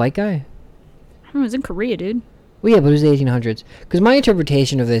 Was he a white guy? I don't know, it was in Korea, dude. Well, yeah, but it was the 1800s. Because my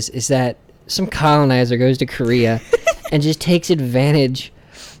interpretation of this is that some colonizer goes to Korea and just takes advantage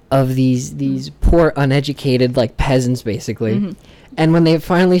of these poor, uneducated, like, peasants, basically. And when they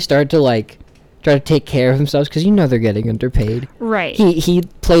finally start to, like, try to take care of themselves because they're getting underpaid. Right. He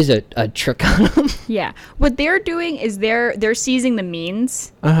plays a trick on them. Yeah. What they're doing is they're seizing the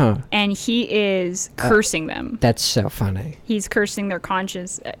means. And he is cursing them. That's so funny. He's cursing their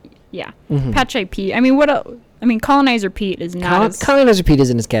conscience. Yeah. Patch Pete. I mean, what else? I mean, Colonizer Pete is not Colonizer Pete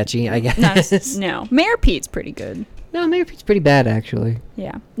isn't as catchy, I guess. No. Mayor Pete's pretty good. No, Mayor Pete's pretty bad, actually.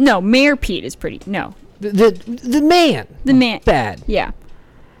 Yeah. No, Mayor Pete is pretty... No. The man. The man. Bad. Yeah.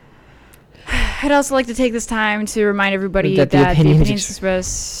 I'd also like to take this time to remind everybody that the opinions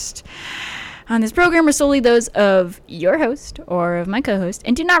expressed on this program are solely those of your host or of my co-host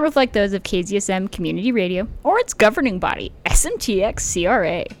and do not reflect those of KZSM Community Radio or its governing body,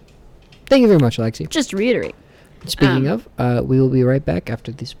 SMTX-CRA. Thank you very much, Lexi. Just to reiterate. Speaking of, we will be right back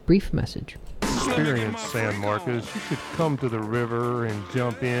after this brief message. Experience San Marcos. You could come to the river and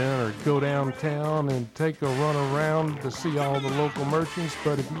jump in or go downtown and take a run around to see all the local merchants.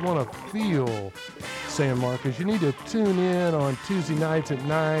 But if you want to feel San Marcos, you need to tune in on Tuesday nights at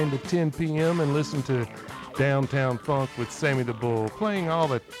 9 to 10 p.m. and listen to Downtown Funk with Sammy the Bull, playing all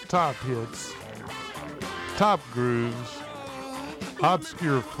the top hits, top grooves,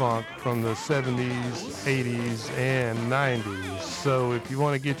 obscure funk from the 70s, 80s, and 90s. So if you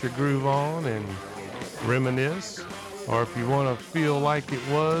want to get your groove on and reminisce, or if you want to feel like it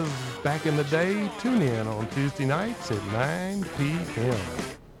was back in the day, tune in on Tuesday nights at 9 p.m.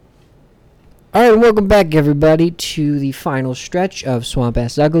 All right, welcome back, everybody, to the final stretch of Swamp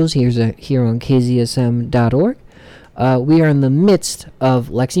Ass Uggles here on KZSM.org. We are in the midst of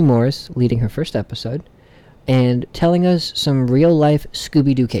Lexi Morris leading her first episode and telling us some real-life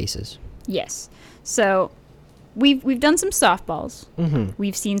Scooby-Doo cases. Yes. So, we've done some softballs.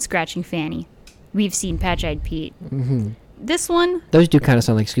 We've seen Scratching Fanny. We've seen Patch-Eyed Pete. This one... Those do kind of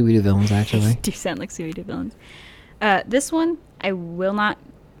sound like Scooby-Doo villains, actually. do sound like Scooby-Doo villains. This one, I will not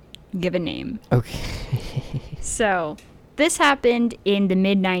give a name. Okay. So, this happened in the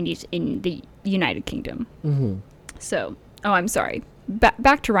mid-90s in the United Kingdom. So, I'm sorry.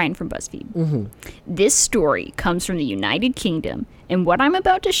 Back to Ryan from BuzzFeed. This story comes from the United Kingdom, and what I'm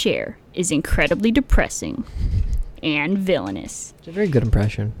about to share is incredibly depressing and villainous. It's a very good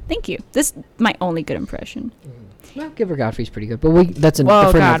impression. Thank you. This is my only good impression. Well, Giver Godfrey's pretty good, but that's Oh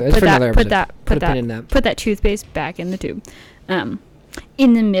God! Put that toothpaste back in the tube.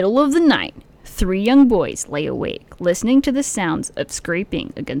 In the middle of the night, 3 young boys lay awake, listening to the sounds of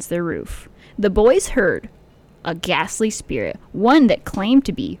scraping against their roof. The boys heard a ghastly spirit, one that claimed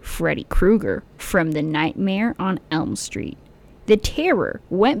to be Freddy Krueger from The Nightmare on Elm Street. The terror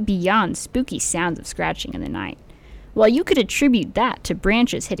went beyond spooky sounds of scratching in the night. While you could attribute that to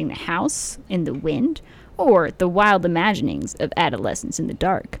branches hitting the house in the wind, or the wild imaginings of adolescence in the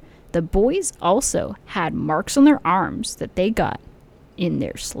dark, the boys also had marks on their arms that they got in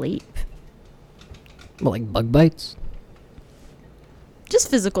their sleep. Well, like bug bites? Just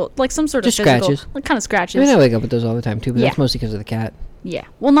physical, like some sort of just physical, scratches. like kind of scratches. I mean, I wake up with those all the time too, but Yeah. that's mostly because of the cat. Yeah.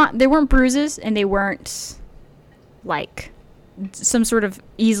 Well, they weren't bruises, and they weren't like some sort of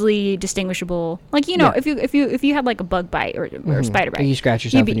easily distinguishable. Like Yeah. if you had like a bug bite or a spider bite, Or you scratch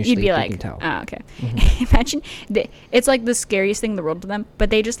yourself in your you'd sleep, be you like, can tell. oh, okay. Imagine it's like the scariest thing in the world to them, but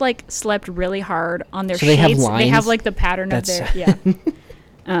they just like slept really hard on their So they have sheets. They have lines? like the pattern That's- of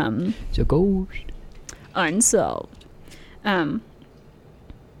their It's a ghost. unsolved.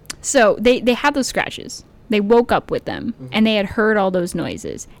 So they had those scratches. They woke up with them, and they had heard all those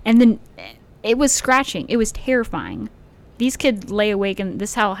noises. And then it was scratching. It was terrifying. These kids lay awake, and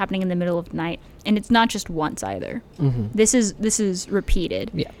this is all happening in the middle of the night. And it's not just once either. This is repeated.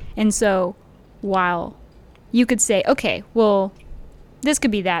 Yeah. And so while you could say, okay, well, this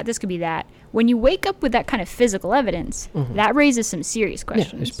could be that, this could be that. When you wake up with that kind of physical evidence, that raises some serious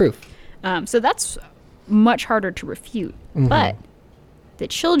questions. Yeah, there's proof. So that's much harder to refute. But the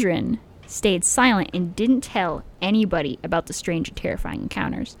children stayed silent and didn't tell anybody about the strange and terrifying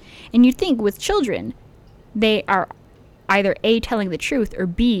encounters. And you'd think with children, they are either A, telling the truth, or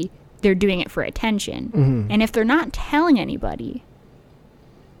B, they're doing it for attention. And if they're not telling anybody,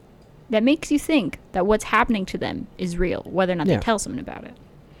 that makes you think that what's happening to them is real, whether or not Yeah. they tell someone about it.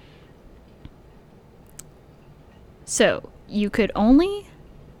 So you could only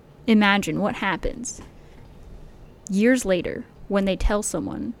imagine what happens years later when they tell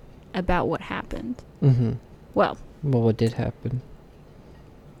someone about what happened. Well, What did happen?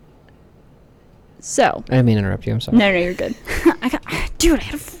 so I didn't mean to interrupt you. I'm sorry. no, you're good. Dude, I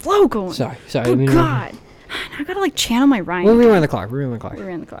had a flow going. Sorry. Oh God, I gotta like channel my Ryan. We'll rewind the clock. We ran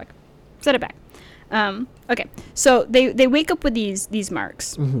the clock. Set it back. Okay, so they wake up with these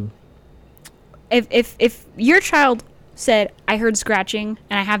marks. If your child said, I heard scratching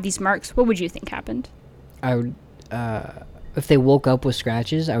and I have these marks, what would you think happened? I would, if they woke up with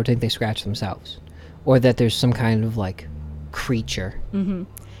scratches, I would think they scratched themselves, or that there's some kind of like creature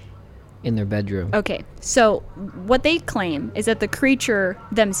in their bedroom. Okay, so what they claim is that the creature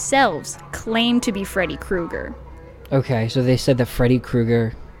themselves claim to be Freddy Krueger. Okay, so they said that Freddy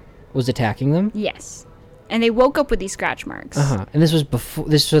Krueger was attacking them. Yes, and they woke up with these scratch marks. And this was before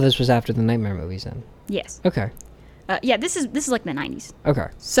this. So this was after the Nightmare movies, then. Yes. Okay. Yeah, this is like the 90s. Okay.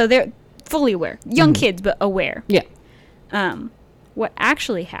 So they're fully aware, young kids, but aware. Yeah. What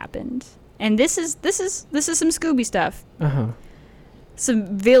actually happened, and this is some Scooby stuff.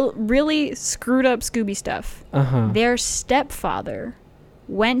 Some really screwed up Scooby stuff. Their stepfather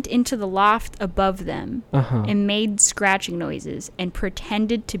went into the loft above them and made scratching noises and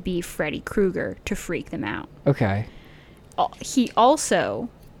pretended to be Freddy Krueger to freak them out. Okay. He also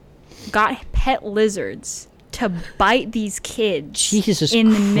got pet lizards to bite these kids Jesus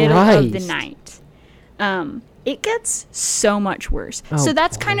in the middle of the Christ. night. It gets so much worse. Oh, so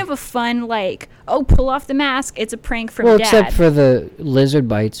that's boy. kind of a fun, like, oh, pull off the mask. It's a prank from Well, Dad. except for the lizard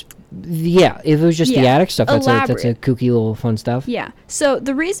bites. Yeah, if it was just the Yeah, attic stuff, that's a elaborate. kooky little fun stuff. Yeah. So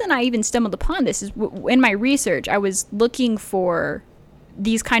the reason I even stumbled upon this is in my research, I was looking for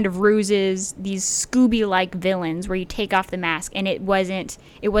these kind of ruses, these Scooby-like villains where you take off the mask and it wasn't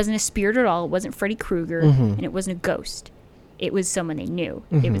a spirit at all. It wasn't Freddy Krueger and it wasn't a ghost. It was someone they knew.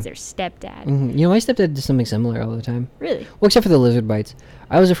 It was their stepdad. You know, my stepdad did something similar all the time. Really? Well, except for the lizard bites.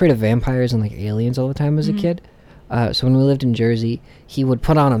 I was afraid of vampires and like aliens all the time as a kid. So when we lived in Jersey, he would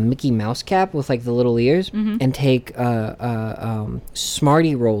put on a Mickey Mouse cap with like the little ears and take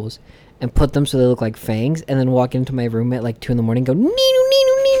Smartie rolls and put them so they look like fangs, and then walk into my room at like 2 a.m. and go neenu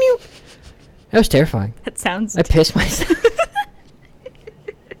neenu neenu. That was terrifying. That sounds... I pissed myself.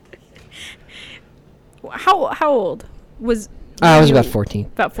 How old was... I was about 14.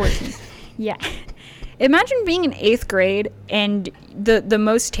 About 14. Yeah. Imagine being in 8th grade and the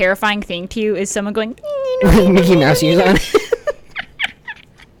most terrifying thing to you is someone going... Mickey Mouse ears on.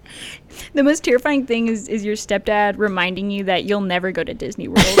 The most terrifying thing is your stepdad reminding you that you'll never go to Disney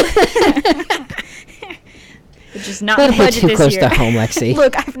World. Which is not That the hit budget too this close year. to home, Lexi.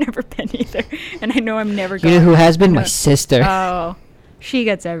 Look, I've never been either. And I know I'm never You going. know who has been? My No. sister. Oh, she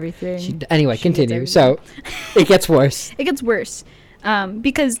gets everything. Anyway, She gets continue. everything. So, it gets worse. It gets worse.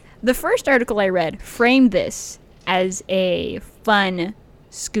 Because the first article I read framed this as a fun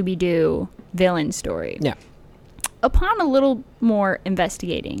Scooby-Doo villain story. Yeah. Upon a little more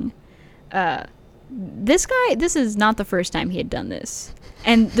investigating, this is not the first time he had done this.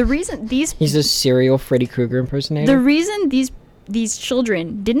 And the reason He's a serial Freddy Krueger impersonator. the reason these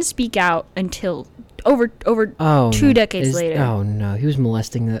children didn't speak out until over 2 decades later. Oh no, he was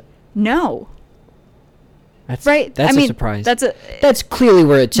molesting the. No. That's Right? That's I mean, a surprise. That's That's clearly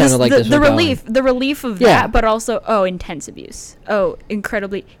where it sounded like this was the going. relief of Yeah. that, but also intense abuse.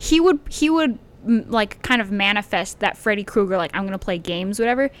 Incredibly. He would like kind of manifest that Freddy Krueger, like, I'm gonna play games,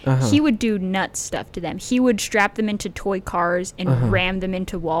 whatever. He would do nuts stuff to them. He would strap them into toy cars and ram them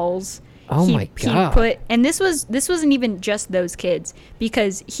into walls. Oh my God. And this wasn't even just those kids,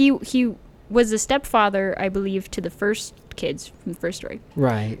 because he was the stepfather, I believe, to the first kids from the first story.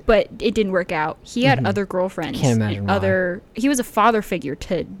 Right. But it didn't work out. He had other girlfriends. Can't imagine why. He was a father figure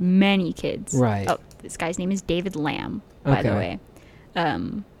to many kids. Right. Oh, this guy's name is David Lamb, by the way.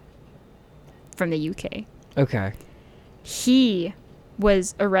 From the UK. Okay. He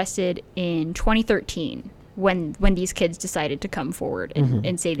was arrested in 2013 when these kids decided to come forward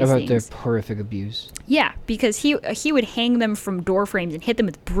and say these About things. their horrific abuse. Yeah, because he would hang them from door frames and hit them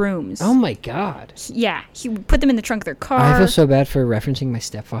with brooms. Oh my God. Yeah, he would put them in the trunk of their car. I feel so bad for referencing my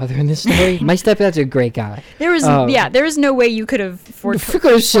stepfather in this story. My stepdad's a great guy. There was there was no way you could have I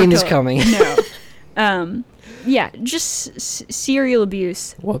could have seen this coming. No. Yeah, just serial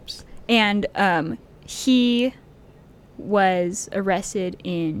abuse. Whoops. And he was arrested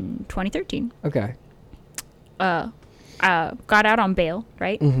in 2013. Okay. Got out on bail,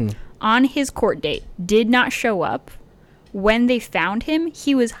 right? On his court date, did not show up. When they found him,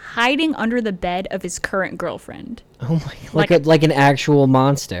 he was hiding under the bed of his current girlfriend. Oh my! Like an actual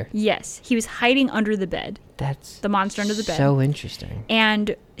monster. Yes, he was hiding under the bed. That's the monster under the bed. So interesting.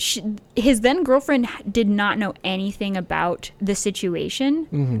 And his then girlfriend did not know anything about the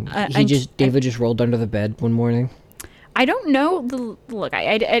situation. David just rolled under the bed one morning. I don't know look.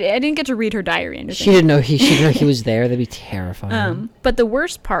 I didn't get to read her diary or anything. She didn't know he was there. That'd be terrifying. But the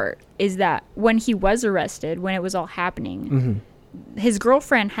worst part is that when he was arrested, when it was all happening, his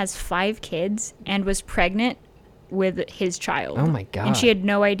girlfriend has 5 kids and was pregnant with his child. Oh my God. And she had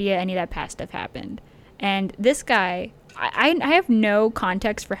no idea any of that past stuff happened. And this guy I have no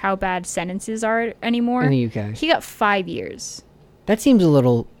context for how bad sentences are anymore. In the UK. He got 5 years. That seems a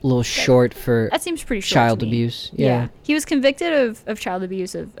little short for That seems pretty short child to me. abuse. Yeah. He was convicted of child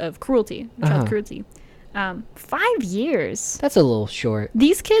abuse, of cruelty, child cruelty. 5 years. That's a little short.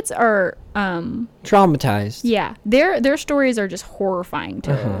 These kids are Traumatized. yeah, their stories are just horrifying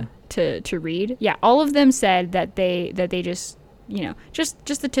to read. Yeah, all of them said that they just, you know,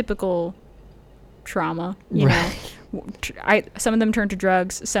 just the typical trauma, you know. Some of them turned to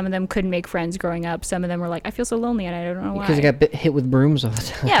drugs, some of them couldn't make friends growing up, some of them were like, I feel so lonely and I don't know why. Because they got hit with brooms all the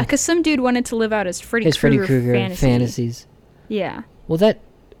time. Yeah, because some dude wanted to live out his Freddy Krueger fantasies. Yeah. Well, that's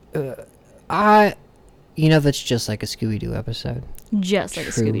just like a Scooby-Doo episode. Just like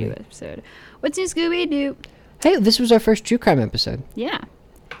Truly. a Scooby-Doo episode. What's new, Scooby-Doo? Hey, this was our first true crime episode, Yeah.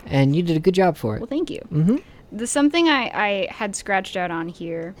 and you did a good job for it. Well, thank you. Mm-hmm. There's something I had scratched out on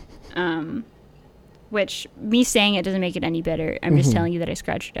here, which me saying it doesn't make it any better. I'm just telling you that I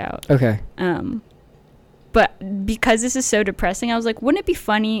scratched it out. Okay. But because this is so depressing, I was like, wouldn't it be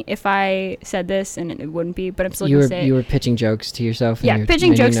funny if I said this? And it wouldn't be, but I'm still going to say it. You were pitching jokes to yourself. Yeah,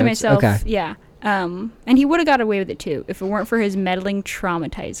 pitching jokes to myself. Okay. Yeah. And he would have got away with it too if it weren't for his meddling,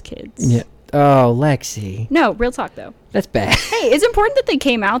 traumatized kids. Yeah. Oh, Lexi. No, real talk though. That's bad. Hey, it's important that they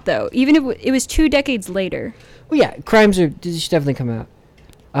came out though, even if it was 2 decades later. Well, yeah, crimes should definitely come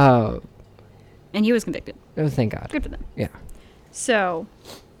out. And he was convicted. Oh, thank God. Good for them. Yeah. So,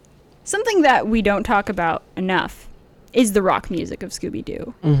 something that we don't talk about enough is the rock music of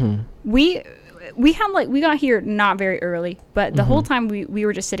Scooby-Doo. Mm-hmm. We got here not very early, but the whole time we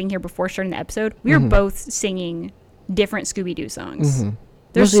were just sitting here before starting the episode, we were both singing different Scooby-Doo songs.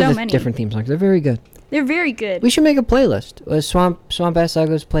 There's Mostly so many different theme songs. They're very good. They're very good. We should make a playlist, a Swamp Ass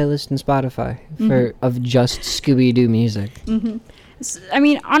Uggos playlist in Spotify of just Scooby-Doo music. I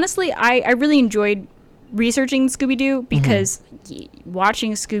mean, honestly, I really enjoyed researching Scooby-Doo because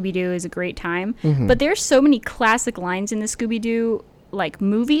watching Scooby-Doo is a great time. But there's so many classic lines in the Scooby-Doo like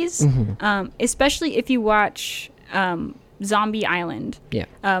movies, especially if you watch Zombie Island. Yeah.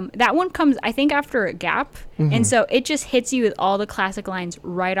 That one comes, I think, after a gap. And so it just hits you with all the classic lines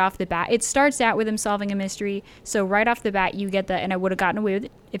right off the bat. It starts out with him solving a mystery. So right off the bat, you get the, and I would have gotten away with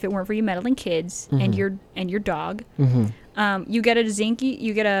it if it weren't for you meddling kids and your dog. You get a Zinky,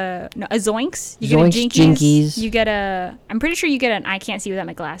 you get a Zoinks, you Zoinks, get a Jinkies. you get a, I'm pretty sure you get an I can't see without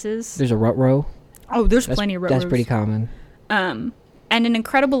my glasses. There's a Rut-Row. Oh, there's plenty of That's pretty common. And an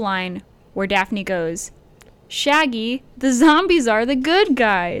incredible line where Daphne goes, Shaggy, the zombies are the good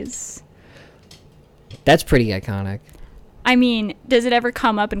guys. That's pretty iconic. I mean, does it ever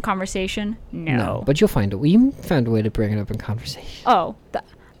come up in conversation? No. But you'll find it. You found a way to bring it up in conversation. Oh,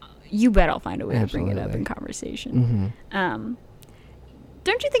 you bet I'll find a way to bring it up Absolutely. in conversation.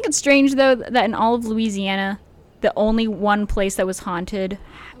 Don't you think it's strange, though, that in all of Louisiana, the only one place that was haunted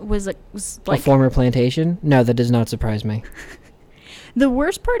was like A former plantation? No, that does not surprise me. The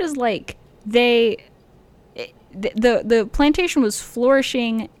worst part is like the plantation was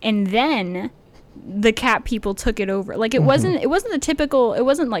flourishing and then the cat people took it over. Like it wasn't the typical, it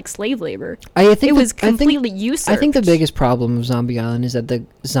wasn't like slave labor. I think it was completely usurped. I think the biggest problem of Zombie Island is that the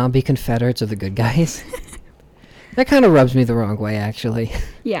zombie Confederates are the good guys. That kind of rubs me the wrong way, actually.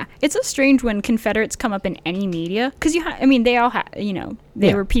 Yeah, it's so strange when Confederates come up in any media because I mean they all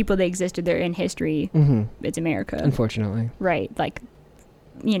they were people, they existed, they're in history. It's America, Unfortunately. right? Like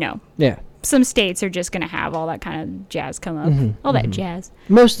Yeah. some states are just gonna have all that kind of jazz come up, all that jazz.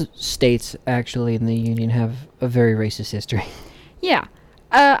 Most states actually in the Union have a very racist history. Yeah,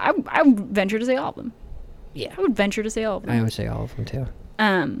 I would venture to say all of them. Yeah. I would venture to say all of them. I would say all of them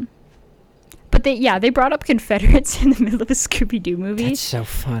too. But they brought up Confederates in the middle of a Scooby-Doo movie. That's so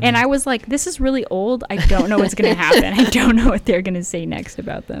funny. And I was like, this is really old. I don't know what's going to happen. I don't know what they're going to say next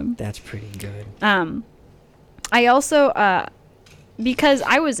about them. That's pretty good. I also, because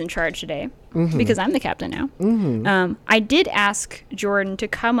I was in charge today, because I'm the captain now, I did ask Jordan to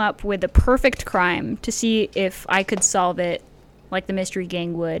come up with a perfect crime to see if I could solve it like the Mystery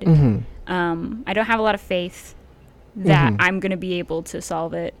Gang would. I don't have a lot of faith that I'm going to be able to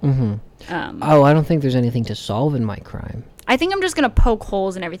solve it. I don't think there's anything to solve in my crime. I think I'm just going to poke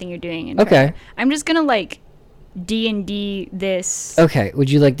holes in everything you're doing. And Okay. I'm just going to like D&D this. Okay, would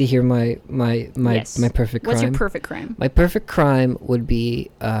you like to hear my Yes. my perfect crime? What's your perfect crime? My perfect crime would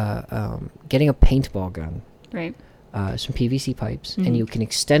be getting a paintball gun, Right. some PVC pipes, and you can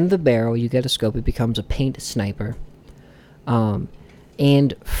extend the barrel. You get a scope. It becomes a paint sniper.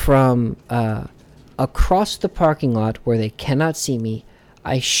 And from across the parking lot where they cannot see me,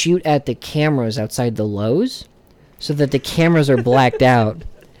 I shoot at the cameras outside the Lowe's so that the cameras are blacked out.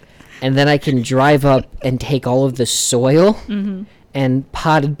 and then I can drive up and take all of the soil and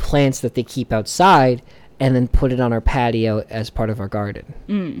potted plants that they keep outside and then put it on our patio as part of our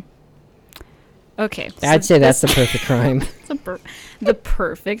garden. Okay. I'd say that's the perfect crime. The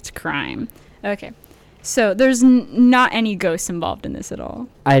perfect crime. Okay. So there's not any ghosts involved in this at all.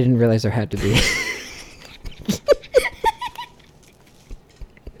 I didn't realize there had to be.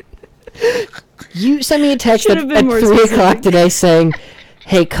 You sent me a text at 3 o'clock today saying,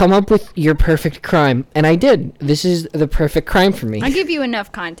 hey, come up with your perfect crime. And I did. This is the perfect crime for me. I'll give you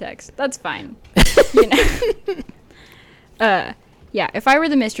enough context. That's fine. You know? Yeah, if I were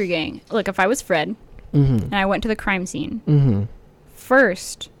the mystery gang, look, if I was Fred and I went to the crime scene,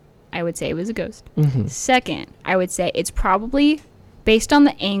 first, I would say it was a ghost. Second, I would say it's probably, based on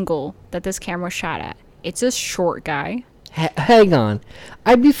the angle that this camera was shot at, it's a short guy. Hang on.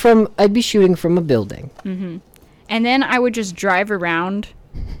 I'd be shooting from a building. And then I would just drive around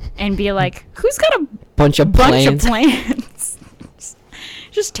and be like, who's got a bunch of plants?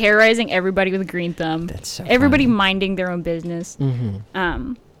 Just terrorizing everybody with a green thumb. That's so everybody funny. minding their own business.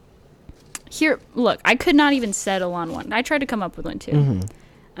 Here, look, I could not even settle on one. I tried to come up with one too.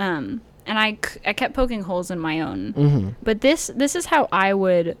 And I kept poking holes in my own. But this is how I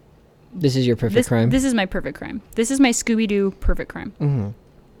would... This is your perfect crime? This is my perfect crime. This is my Scooby-Doo perfect crime.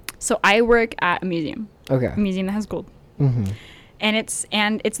 So I work at a museum. Okay. A museum that has gold. And it's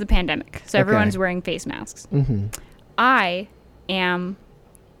the pandemic. So everyone's wearing face masks. I am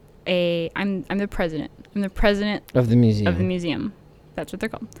I'm the president. I'm the president of the museum. That's what they're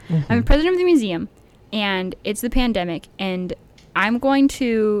called. I'm the president of the museum, and it's the pandemic, and I'm going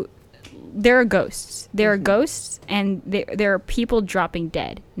to... There are ghosts. There are ghosts, and there are people dropping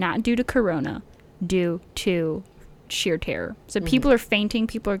dead, not due to corona, due to sheer terror. So people are fainting,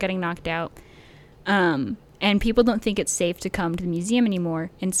 people are getting knocked out, and people don't think it's safe to come to the museum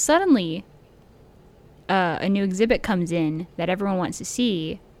anymore. And suddenly, a new exhibit comes in that everyone wants to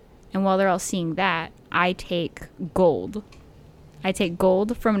see, and while they're all seeing that, I take gold. I take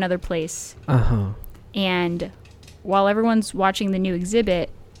gold from another place, and while everyone's watching the new exhibit,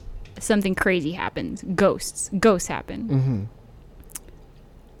 something crazy happens. Ghosts happen.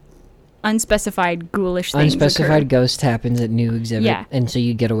 Unspecified ghoulish things Unspecified occur. Ghost happens at new exhibit, and so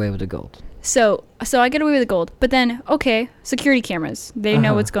you get away with the gold. So I get away with the gold, but then, okay, security cameras. They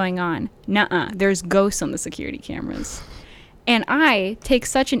know what's going on. Nuh-uh, there's ghosts on the security cameras. And I take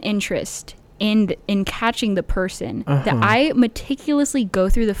such an interest in catching the person that I meticulously go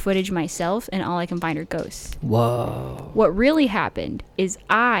through the footage myself, and all I can find are ghosts. Whoa. What really happened is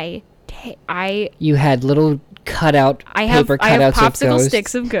You had little paper cutouts I have of popsicle ghosts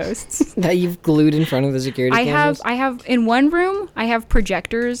sticks of ghosts. that you've glued in front of the security cameras? I have in one room, I have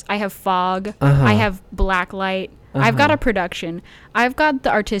projectors, I have fog, I have black light. I've got a production. I've got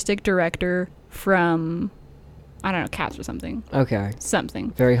the artistic director from, I don't know, Cats or something. Okay.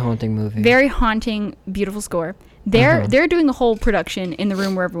 Something. Very haunting movie. Very haunting, beautiful score. They're doing the whole production in the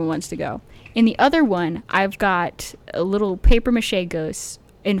room where everyone wants to go. In the other one, I've got a little paper mache ghosts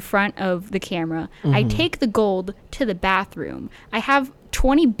in front of the camera. I take the gold to the bathroom. I have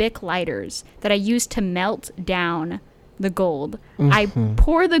 20 Bic lighters that I use to melt down the gold. I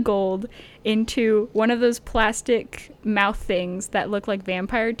pour the gold into one of those plastic mouth things that look like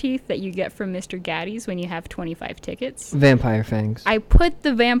vampire teeth that you get from Mr. Gaddy's when you have 25 tickets. Vampire fangs. I put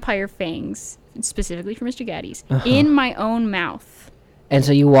the vampire fangs, specifically for Mr. Gaddy's, in my own mouth. And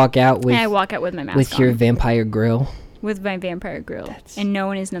so you walk out with... And I walk out with my mask with on. your vampire grill. With my vampire grill. And no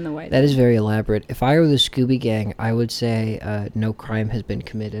one is none the wiser. That is very elaborate. If I were the Scooby Gang, I would say no crime has been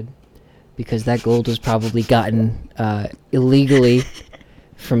committed. Because that gold was probably gotten illegally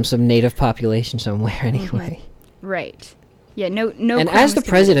from some native population somewhere anyway. Right. Yeah, no. And as the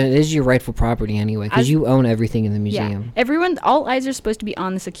president, it is your rightful property anyway, because you own everything in the museum. Yeah. All eyes are supposed to be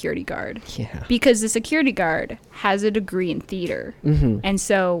on the security guard. Yeah. Because the security guard has a degree in theater. And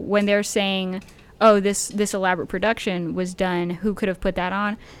so when they're saying, oh, this elaborate production was done, who could have put that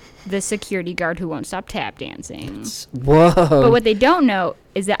on? The security guard who won't stop tap dancing. Whoa. But what they don't know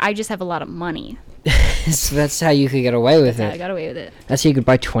is that I just have a lot of money. So that's how you could get away with it. I got away with it. That's how you could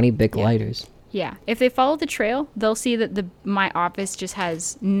buy 20 Bic lighters. Yeah. If they follow the trail, they'll see that my office just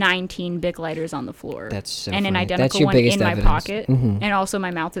has 19 Bic lighters on the floor. That's so and funny. an That's identical your one biggest in evidence. my pocket. And also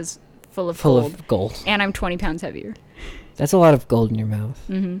my mouth is full of gold. And I'm 20 pounds heavier. That's a lot of gold in your mouth.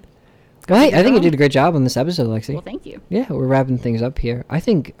 Well, hey, I think you did a great job on this episode, Lexi. Well, thank you. Yeah, we're wrapping things up here. I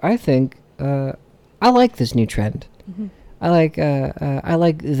think I like this new trend. I like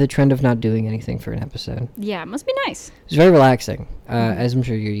the trend of not doing anything for an episode. Yeah, it must be nice. It's very relaxing, as I'm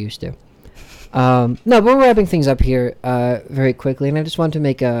sure you're used to. No, but we're wrapping things up here very quickly, and I just want to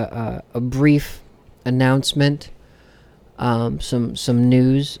make a brief announcement. Some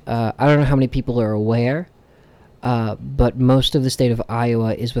news. I don't know how many people are aware, but most of the state of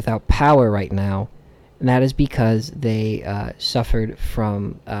Iowa is without power right now, and that is because they suffered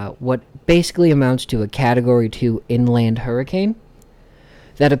from what basically amounts to a Category 2 inland hurricane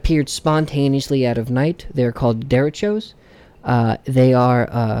that appeared spontaneously out of night. They're called derechos. They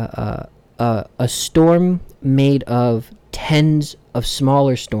are a storm made of tens of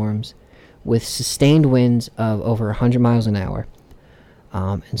smaller storms with sustained winds of over 100 miles an hour.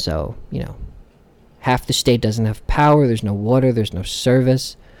 And so, half the state doesn't have power. There's no water. There's no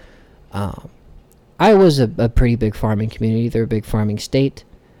service. Iowa's a pretty big farming community. They're a big farming state.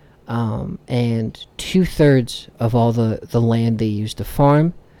 And 2/3 of all the land they use to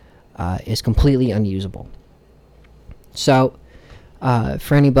farm is completely unusable. So,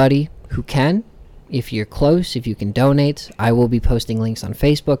 for anybody who can, if you're close, if you can donate, I will be posting links on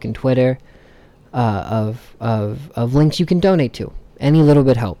Facebook and Twitter of links you can donate to. Any little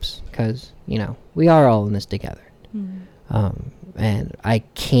bit helps, because, we are all in this together. And I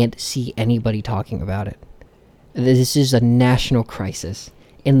can't see anybody talking about it. This is a national crisis,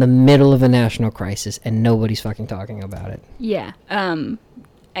 in the middle of a national crisis, and nobody's fucking talking about it. Yeah.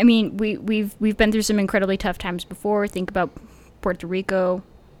 I mean, we've been through some incredibly tough times before. Think about Puerto Rico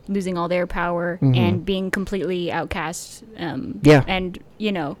losing all their power and being completely outcast. And deprived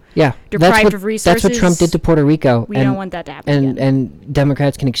of resources. That's what Trump did to Puerto Rico. We don't want that to happen again. And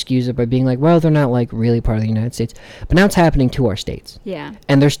Democrats can excuse it by being like, well, they're not like really part of the United States. But now it's happening to our states. Yeah.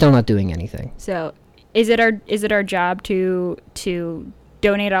 And they're still not doing anything. So is it our job to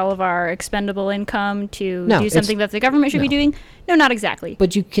donate all of our expendable income to do something that the government should be doing? No, not exactly.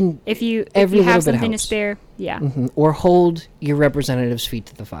 But you can, if you every have little bit something to helps. spare, yeah. Or hold your representatives' feet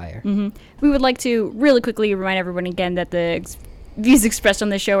to the fire. We would like to really quickly remind everyone again that the views expressed on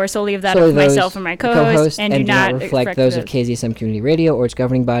this show are solely of that of myself and my co-host, and do not reflect those of KZSM Community Radio or its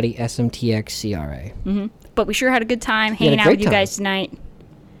governing body, SMTX-CRA. But we sure had a good time hanging out with you guys tonight.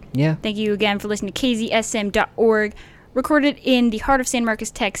 Yeah. Thank you again for listening to KZSM.org. Recorded in the heart of San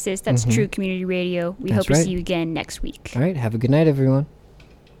Marcos, Texas. That's True Community Radio. We hope to see you again next week. All right. Have a good night, everyone.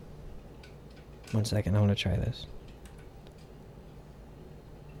 1 second. I want to try this.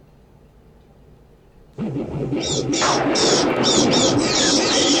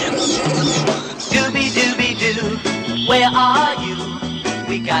 Scooby-Dooby-Doo, where are you?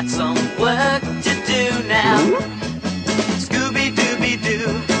 We got some work to do now. Scooby-Dooby-Doo,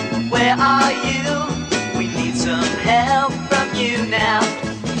 where are you? We need some help from you now.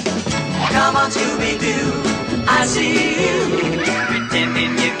 Come on, Scooby-Doo, I see you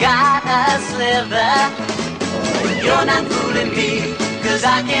pretending you got a sliver. You're not fooling me, 'cause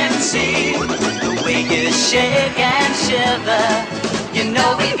I can see the way you shake and shiver. You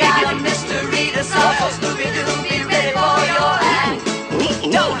know we got a mystery to solve, so Scooby